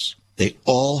consequence. They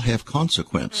all have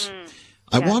consequence.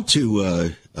 I want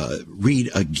to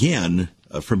read again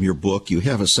from your book. You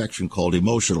have a section called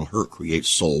Emotional Hurt Creates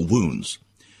Soul Wounds.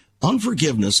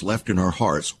 Unforgiveness left in our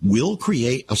hearts will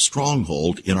create a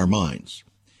stronghold in our minds.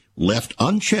 Left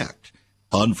unchecked,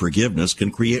 unforgiveness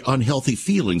can create unhealthy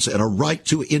feelings and a right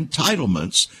to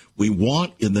entitlements we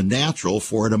want in the natural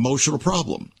for an emotional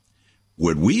problem.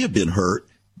 When we have been hurt,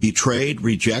 betrayed,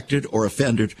 rejected, or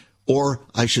offended, or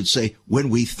I should say, when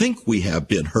we think we have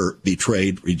been hurt,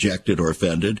 betrayed, rejected, or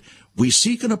offended, we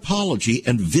seek an apology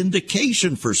and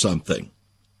vindication for something.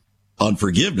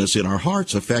 Unforgiveness in our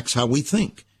hearts affects how we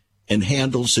think and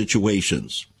handle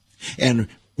situations. And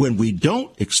when we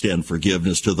don't extend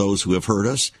forgiveness to those who have hurt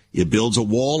us, it builds a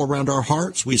wall around our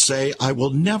hearts. We say, I will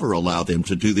never allow them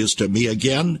to do this to me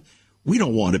again. We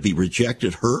don't want to be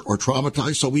rejected, hurt, or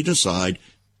traumatized, so we decide,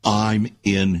 I'm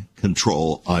in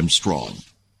control, I'm strong.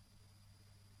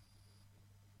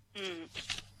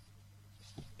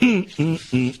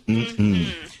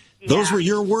 Those were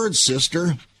your words,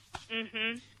 sister.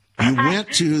 You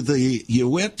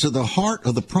went to the heart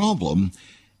of the problem,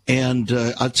 and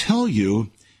I tell you,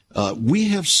 we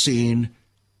have seen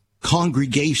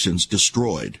congregations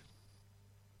destroyed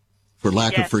for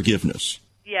lack of forgiveness.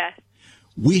 Yes.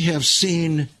 We have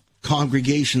seen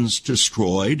congregations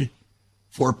destroyed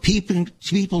for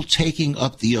people taking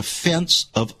up the offense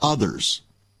of others.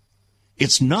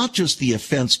 It's not just the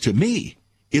offense to me.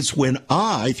 It's when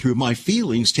I, through my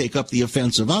feelings, take up the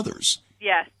offense of others.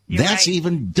 Yes. That's right.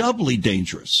 even doubly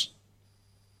dangerous.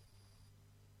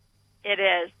 It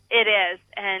is. It is.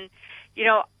 And,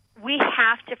 we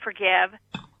have to forgive.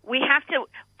 We have to,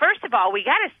 first of all, we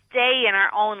got to stay in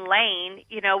our own lane.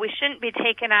 We shouldn't be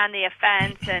taking on the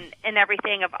offense and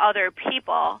everything of other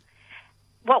people.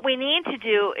 What we need to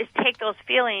do is take those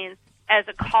feelings as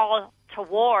a call to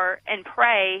war and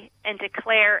pray and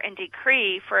declare and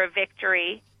decree for a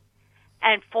victory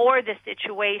and for the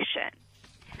situation.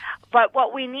 But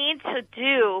what we need to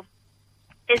do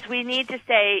is we need to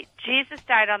say, Jesus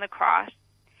died on the cross.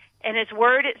 In his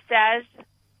word it says,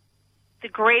 the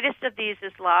greatest of these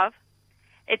is love.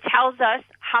 It tells us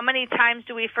how many times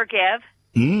do we forgive.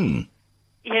 And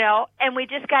we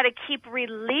just got to keep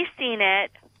releasing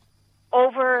it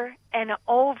over and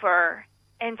over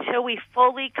until we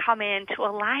fully come into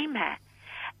alignment.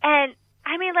 And,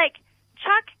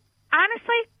 Chuck,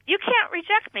 honestly, you can't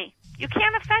reject me. You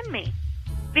can't offend me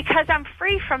because I'm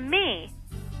free from me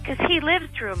because he lives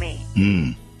through me.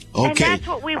 Okay. And that's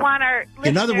what we want our listeners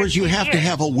In other words, you have hear. to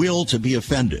have a will to be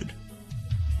offended.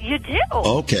 You do.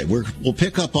 Okay, we'll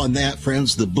pick up on that,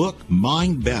 friends. The book,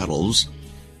 Mind Battles,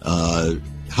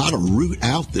 how to root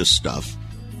out this stuff.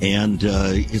 And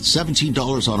it's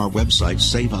 $17 on our website,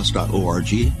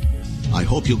 saveus.org. I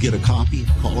hope you'll get a copy.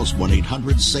 Call us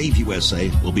 1-800-SAVE-USA.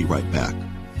 We'll be right back.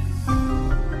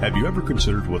 Have you ever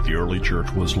considered what the early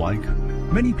church was like?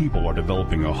 Many people are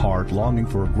developing a heart longing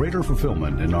for a greater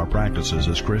fulfillment in our practices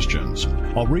as Christians.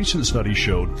 A recent study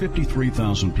showed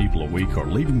 53,000 people a week are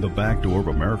leaving the back door of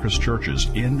America's churches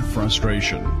in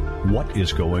frustration. What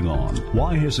is going on?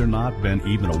 Why has there not been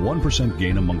even a 1%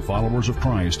 gain among followers of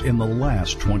Christ in the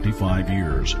last 25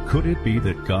 years? Could it be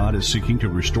that God is seeking to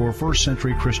restore first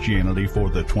century Christianity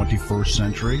for the 21st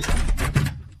century?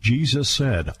 Jesus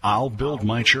said, I'll build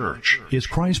my church. Is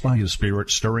Christ by his Spirit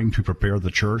stirring to prepare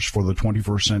the church for the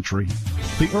 21st century?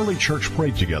 The early church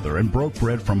prayed together and broke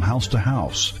bread from house to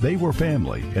house. They were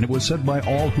family, and it was said by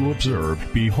all who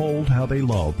observed, behold how they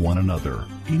love one another.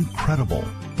 Incredible.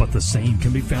 But the same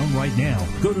can be found right now.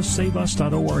 Go to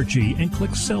saveus.org and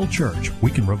click Cell Church.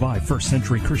 We can revive first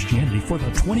century Christianity for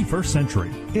the 21st century.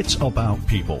 It's about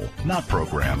people, not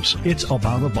programs. It's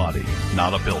about a body,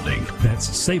 not a building. That's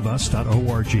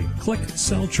saveus.org. Click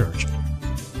Cell Church.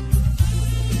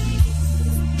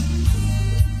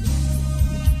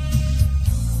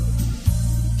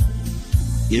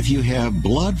 If you have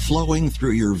blood flowing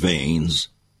through your veins,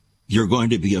 you're going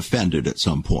to be offended at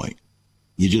some point.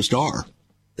 You just are.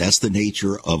 That's the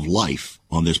nature of life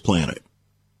on this planet.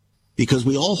 Because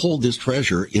we all hold this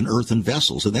treasure in earthen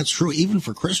vessels, and that's true even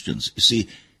for Christians. You see,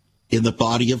 in the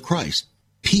body of Christ,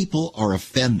 people are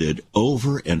offended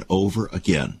over and over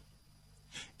again.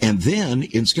 And then,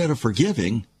 instead of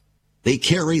forgiving, they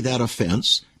carry that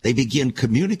offense, they begin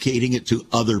communicating it to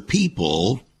other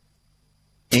people,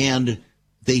 and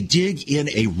they dig in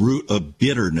a root of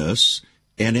bitterness,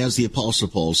 and as the Apostle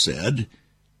Paul said,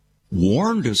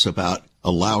 warned us about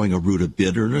allowing a root of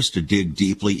bitterness to dig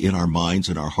deeply in our minds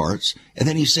and our hearts. And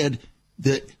then he said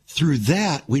that through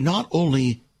that, we not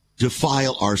only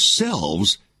defile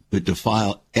ourselves, but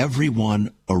defile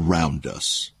everyone around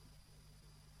us.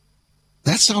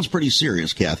 That sounds pretty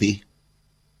serious, Kathy.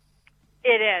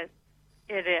 It is.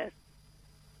 It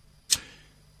is.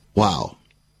 Wow.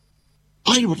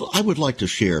 I would like to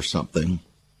share something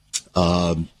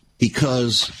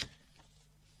because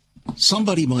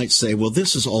somebody might say, well,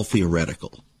 this is all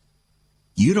theoretical.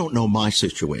 You don't know my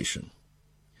situation.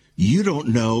 You don't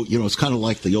know, it's kind of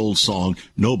like the old song,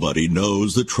 nobody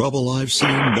knows the trouble I've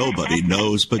seen. Nobody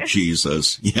knows but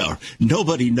Jesus. Yeah,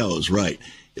 nobody knows, right?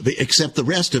 Except the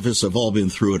rest of us have all been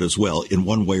through it as well in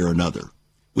one way or another.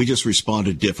 We just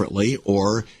responded differently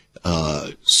or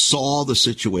saw the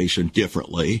situation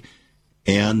differently,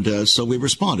 and so we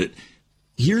responded.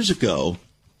 Years ago,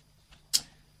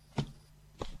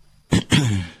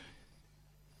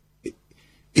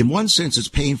 in one sense, it's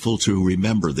painful to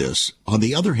remember this. On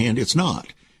the other hand, it's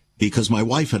not, because my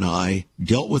wife and I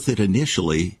dealt with it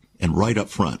initially and right up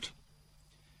front.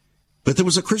 But there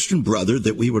was a Christian brother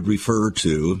that we would refer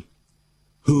to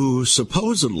who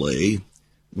supposedly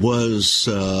was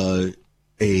a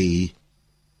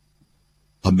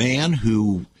man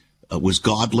who was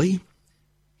godly.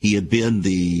 He had been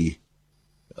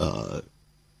a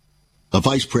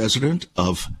vice president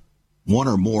of one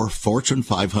or more Fortune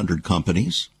 500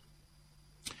 companies,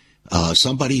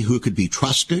 somebody who could be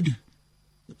trusted.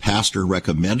 The pastor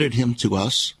recommended him to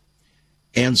us.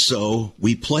 And so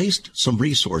we placed some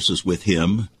resources with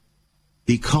him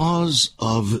because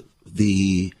of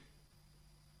the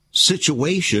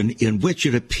situation in which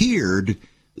it appeared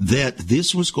that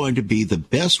this was going to be the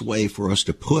best way for us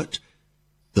to put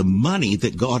the money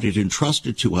that God had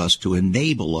entrusted to us to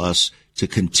enable us to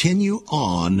continue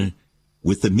on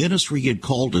with the ministry he had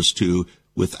called us to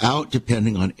without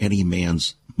depending on any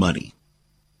man's money.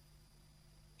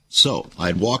 So I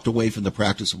had walked away from the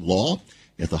practice of law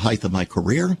at the height of my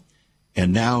career,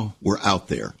 and now we're out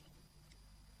there.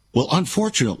 Well,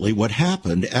 unfortunately, what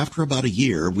happened after about a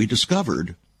year, we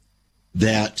discovered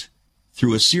that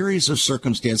through a series of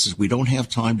circumstances we don't have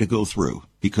time to go through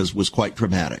because it was quite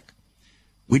dramatic,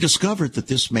 we discovered that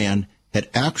this man had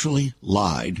actually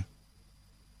lied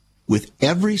with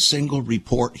every single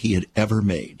report he had ever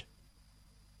made,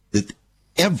 that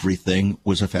everything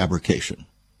was a fabrication.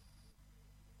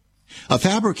 A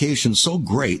fabrication so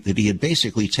great that he had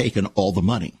basically taken all the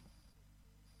money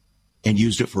and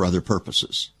used it for other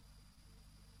purposes.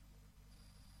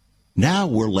 Now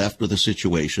we're left with a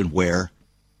situation where,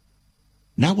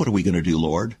 now what are we going to do,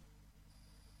 Lord?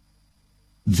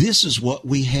 This is what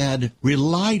we had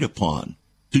relied upon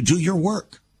to do your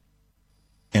work,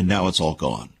 and now it's all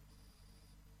gone.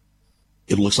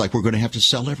 It looks like we're going to have to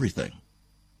sell everything.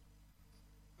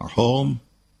 Our home,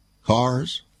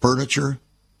 cars, furniture,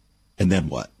 and then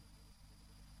what?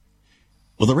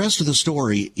 Well, the rest of the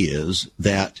story is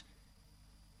that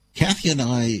Kathy and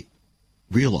I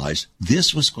realized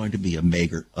this was going to be a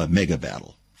mega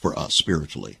battle for us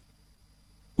spiritually.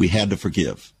 We had to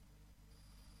forgive.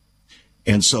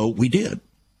 And so we did.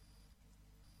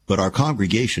 But our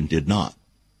congregation did not.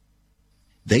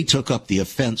 They took up the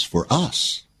offense for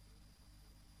us.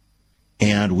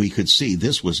 And we could see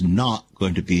this was not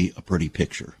going to be a pretty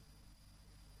picture.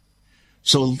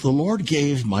 So the Lord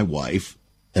gave my wife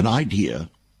an idea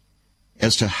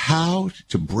as to how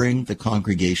to bring the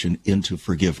congregation into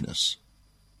forgiveness.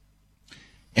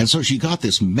 And so she got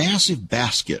this massive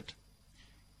basket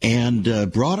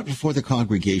and brought it before the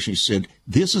congregation. She said,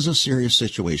 this is a serious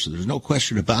situation. There's no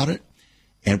question about it.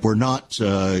 And we're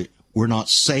not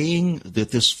saying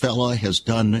that this fella has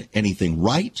done anything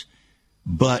right,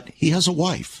 but he has a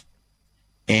wife.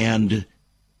 And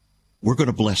we're going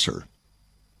to bless her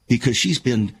because she's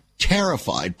been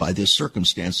terrified by this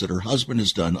circumstance that her husband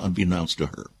has done unbeknownst to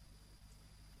her.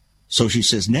 So she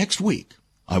says, next week,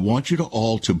 I want you to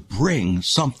all to bring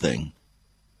something,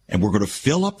 and we're going to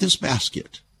fill up this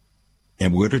basket,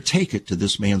 and we're going to take it to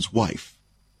this man's wife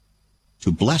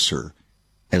to bless her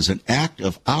as an act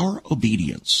of our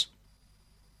obedience.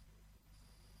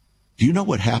 Do you know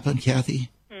what happened, Kathy?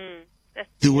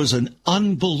 There was an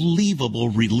unbelievable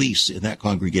release in that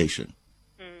congregation.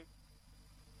 Mm.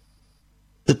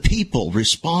 The people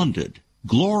responded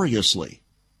gloriously.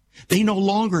 They no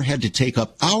longer had to take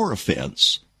up our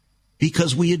offense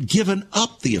because we had given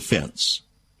up the offense.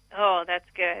 Oh, that's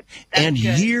good.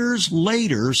 Years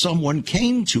later, someone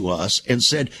came to us and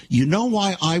said, you know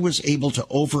why I was able to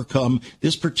overcome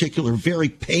this particular very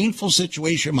painful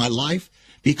situation in my life?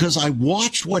 Because I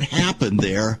watched what happened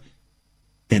there,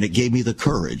 and it gave me the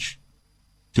courage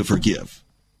to forgive.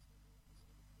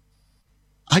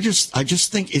 I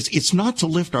just think it's not to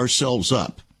lift ourselves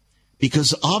up,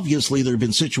 because obviously there have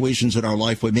been situations in our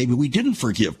life where maybe we didn't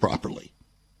forgive properly.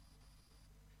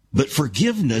 But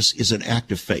forgiveness is an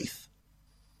act of faith.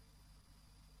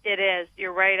 It is.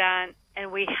 You're right on.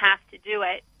 And we have to do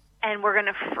it. And we're going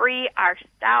to free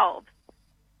ourselves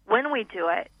when we do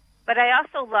it. But I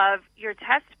also love your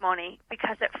testimony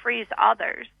because it frees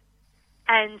others.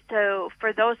 And so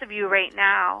for those of you right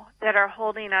now that are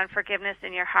holding unforgiveness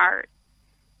in your heart,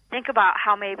 think about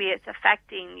how maybe it's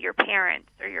affecting your parents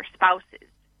or your spouses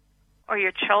or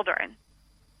your children,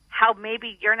 how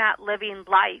maybe you're not living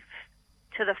life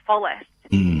to the fullest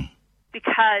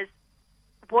because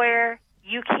where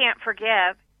you can't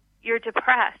forgive, you're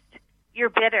depressed, you're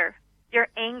bitter, you're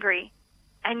angry,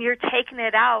 and you're taking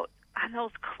it out on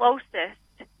those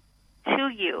closest to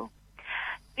you.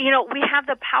 You know, we have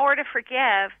the power to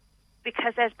forgive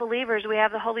because as believers, we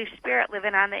have the Holy Spirit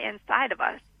living on the inside of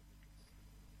us.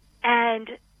 And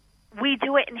we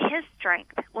do it in His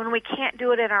strength when we can't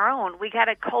do it in our own. We got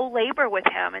to co-labor with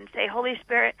Him and say, Holy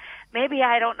Spirit, maybe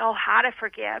I don't know how to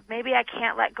forgive. Maybe I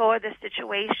can't let go of the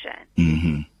situation.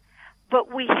 Mm-hmm.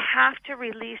 But we have to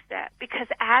release it because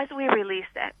as we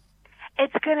release it,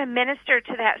 it's going to minister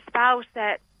to that spouse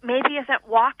that maybe isn't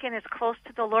walking as close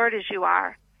to the Lord as you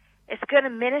are. It's going to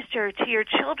minister to your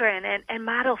children and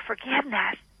model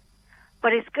forgiveness.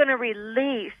 But it's going to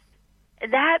release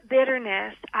that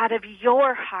bitterness out of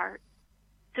your heart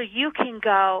so you can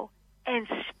go and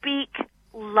speak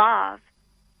love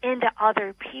into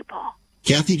other people.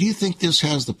 Kathy, do you think this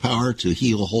has the power to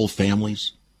heal whole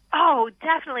families? Oh,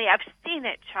 definitely. I've seen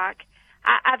it, Chuck.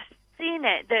 I've seen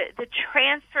it. The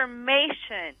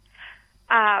transformation,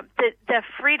 the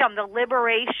freedom, the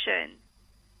liberation.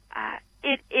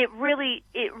 It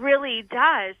really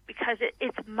does because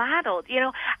it's modeled. You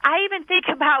know, I even think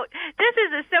about, this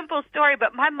is a simple story,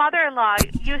 but my mother-in-law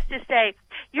used to say,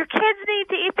 your kids need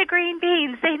to eat the green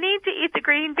beans. They need to eat the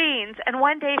green beans. And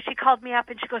one day she called me up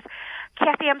and she goes,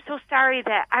 Kathy, I'm so sorry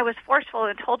that I was forceful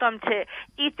and told them to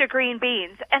eat the green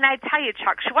beans. And I tell you,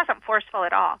 Chuck, she wasn't forceful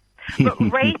at all.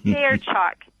 But right there,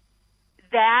 Chuck,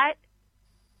 that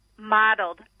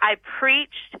modeled. I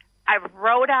preached. I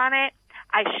wrote on it.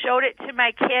 I showed it to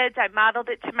my kids. I modeled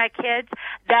it to my kids.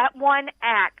 That one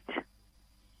act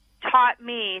taught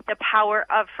me the power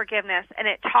of forgiveness, and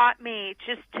it taught me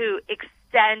just to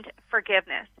extend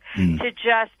forgiveness, to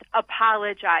just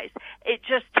apologize. It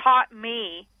just taught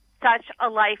me such a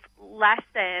life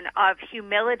lesson of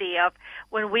humility, of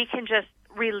when we can just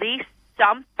release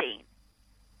something.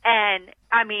 And,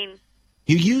 I mean...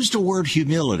 You used the word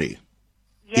humility.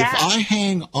 Yeah. If I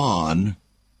hang on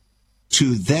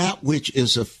to that which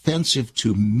is offensive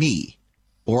to me,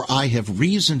 or I have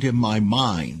reasoned in my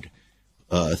mind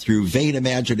through vain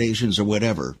imaginations or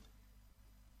whatever,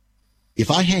 if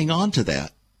I hang on to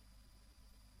that,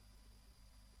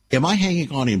 am I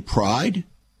hanging on in pride?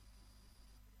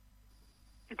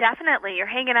 Definitely. You're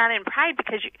hanging on in pride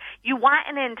because you want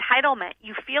an entitlement.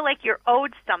 You feel like you're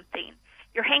owed something.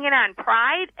 You're hanging on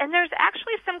pride, and there's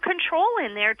actually some control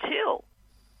in there, too,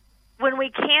 when we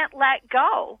can't let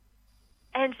go.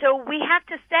 And so we have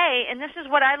to say, and this is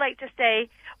what I like to say,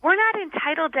 we're not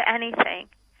entitled to anything.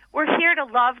 We're here to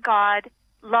love God,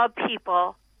 love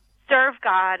people, serve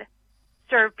God,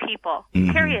 serve people.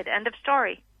 Period. End of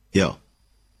story. Yeah.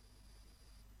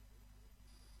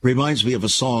 Reminds me of a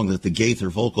song that the Gaither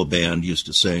Vocal Band used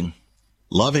to sing,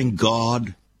 loving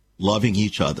God, loving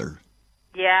each other.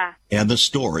 Yeah. And the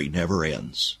story never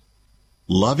ends.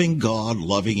 Loving God,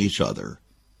 loving each other,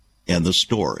 and the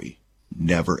story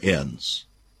never ends.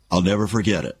 I'll never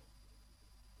forget it.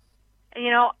 You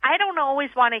know, I don't always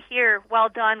want to hear, well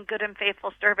done, good and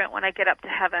faithful servant, when I get up to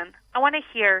heaven. I want to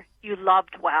hear, you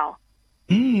loved well.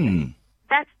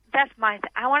 That's my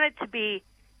I want it to be,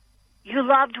 you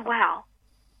loved well.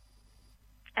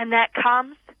 And that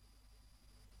comes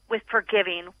with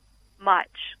forgiving much.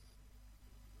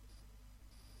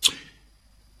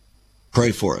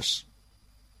 Pray for us.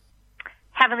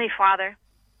 Heavenly Father,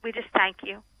 we just thank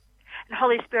you. And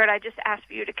Holy Spirit, I just ask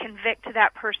for you to convict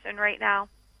that person right now.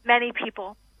 Many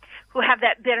people who have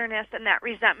that bitterness and that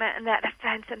resentment and that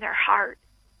offense in their heart.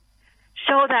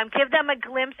 Show them, give them a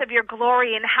glimpse of your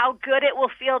glory and how good it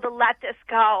will feel to let this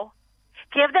go.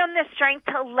 Give them the strength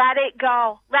to let it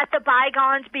go. Let the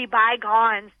bygones be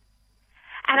bygones.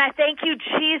 And I thank you,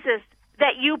 Jesus,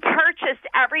 that you purchased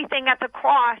everything at the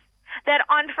cross, that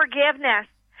unforgiveness,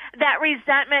 that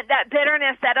resentment, that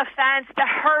bitterness, that offense, the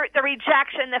hurt, the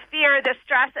rejection, the fear, the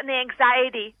stress, and the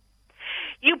anxiety.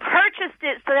 You purchased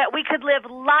it so that we could live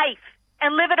life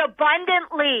and live it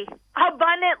abundantly,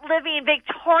 abundant living,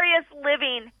 victorious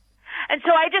living. And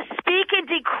so I just speak and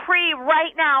decree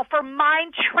right now for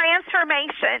mind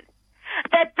transformation,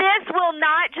 that this will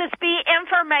not just be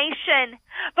information,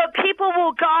 but people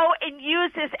will go and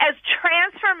use this as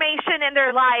transformation in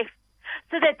their life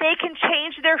so that they can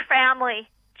change their family,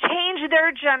 change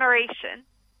their generation.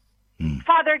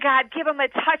 Father God, give them a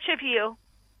touch of you,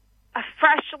 a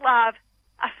fresh love,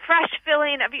 a fresh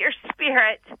filling of your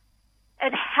Spirit,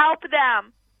 and help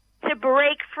them to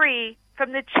break free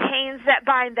from the chains that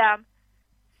bind them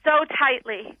so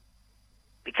tightly,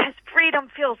 because freedom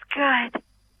feels good.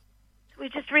 So we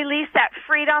just release that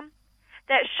freedom,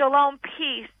 that shalom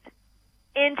peace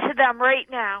into them right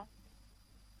now.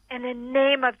 In the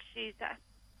name of Jesus.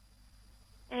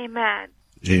 Amen.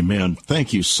 Amen.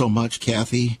 Thank you so much,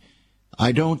 Kathy.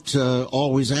 I don't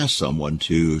always ask someone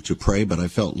to pray, but I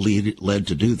felt led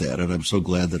to do that, and I'm so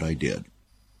glad that I did.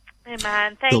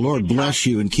 Amen. Thank the Lord you, bless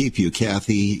you and keep you,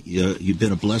 Kathy. You've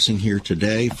been a blessing here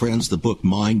today. Friends, the book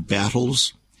Mind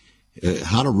Battles,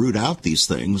 how to root out these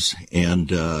things,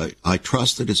 and I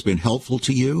trust that it's been helpful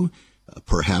to you.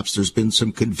 Perhaps there's been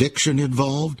some conviction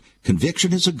involved.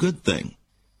 Conviction is a good thing,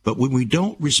 but when we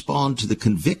don't respond to the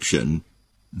conviction,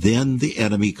 then the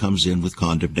enemy comes in with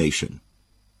condemnation.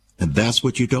 And that's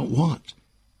what you don't want,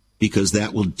 because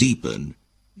that will deepen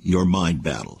your mind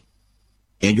battle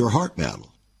and your heart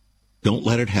battle. Don't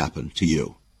let it happen to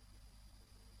you.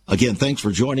 Again, thanks for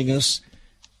joining us.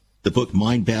 The book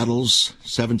Mind Battles,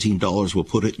 $17. We'll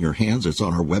put it in your hands. It's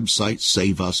on our website,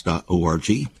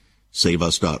 saveus.org.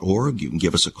 Saveus.org. You can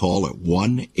give us a call at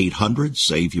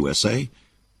 1-800-SAVE-USA,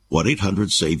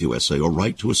 1-800-SAVE-USA, or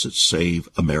write to us at Save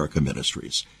America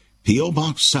Ministries. P.O.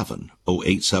 Box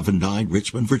 70879,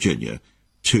 Richmond, Virginia,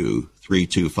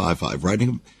 23255.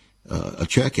 Writing a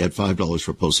check at $5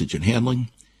 for postage and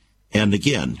handling. And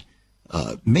again,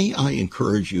 may I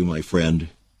encourage you, my friend,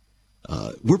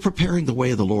 we're preparing the way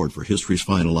of the Lord for history's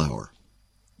final hour.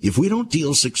 If we don't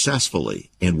deal successfully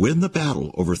and win the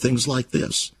battle over things like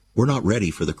this, we're not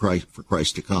ready for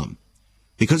Christ to come,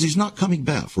 because he's not coming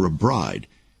back for a bride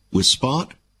with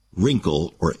spot,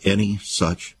 wrinkle, or any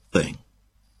such thing.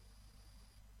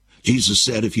 Jesus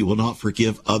said, if you will not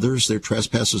forgive others their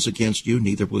trespasses against you,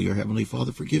 neither will your heavenly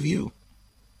Father forgive you.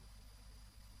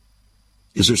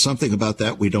 Is there something about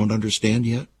that we don't understand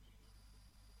yet?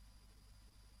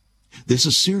 This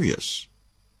is serious.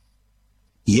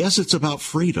 Yes, it's about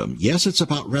freedom. Yes, it's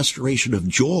about restoration of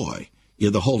joy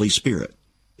in the Holy Spirit,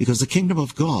 because the kingdom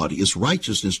of God is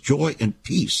righteousness, joy, and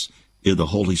peace in the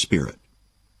Holy Spirit.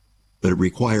 But it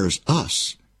requires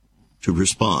us to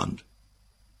respond.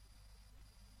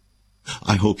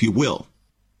 I hope you will.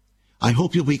 I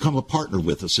hope you'll become a partner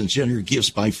with us and send your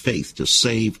gifts by faith to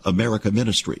Save America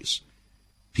Ministries.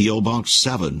 P.O. Box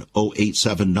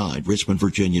 70879, Richmond,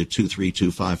 Virginia,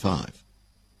 23255.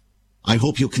 I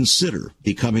hope you'll consider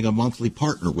becoming a monthly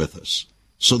partner with us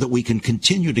so that we can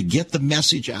continue to get the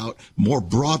message out more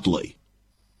broadly.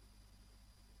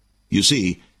 You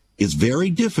see, it's very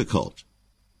difficult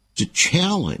to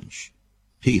challenge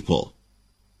people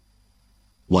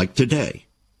like today,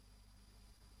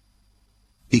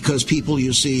 because people,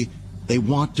 you see, they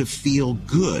want to feel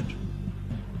good.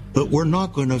 But we're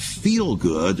not going to feel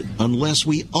good unless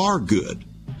we are good,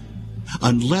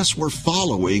 unless we're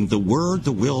following the word,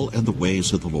 the will, and the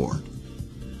ways of the Lord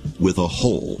with a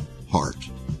whole heart.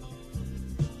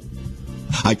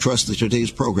 I trust that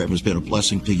today's program has been a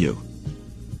blessing to you.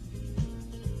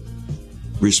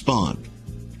 Respond.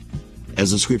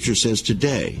 As the scripture says,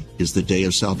 today is the day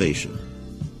of salvation.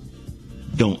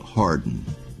 Don't harden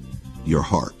your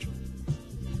heart.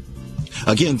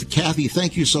 Again, Kathy,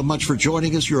 thank you so much for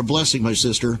joining us. You're a blessing, my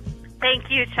sister. Thank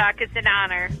you, Chuck. It's an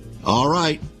honor. All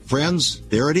right, friends,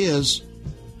 there it is.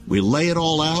 We lay it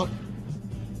all out.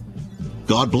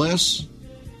 God bless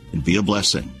and be a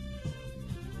blessing.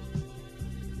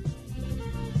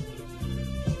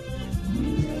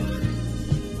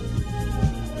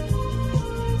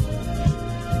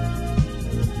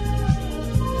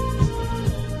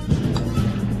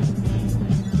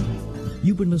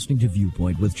 You've been listening to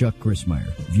Viewpoint with Chuck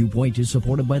Chrismeyer. Viewpoint is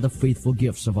supported by the faithful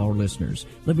gifts of our listeners.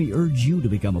 Let me urge you to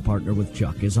become a partner with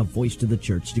Chuck as a voice to the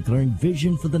church declaring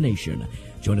vision for the nation.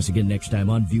 Join us again next time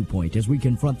on Viewpoint as we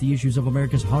confront the issues of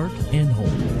America's heart and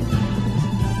home.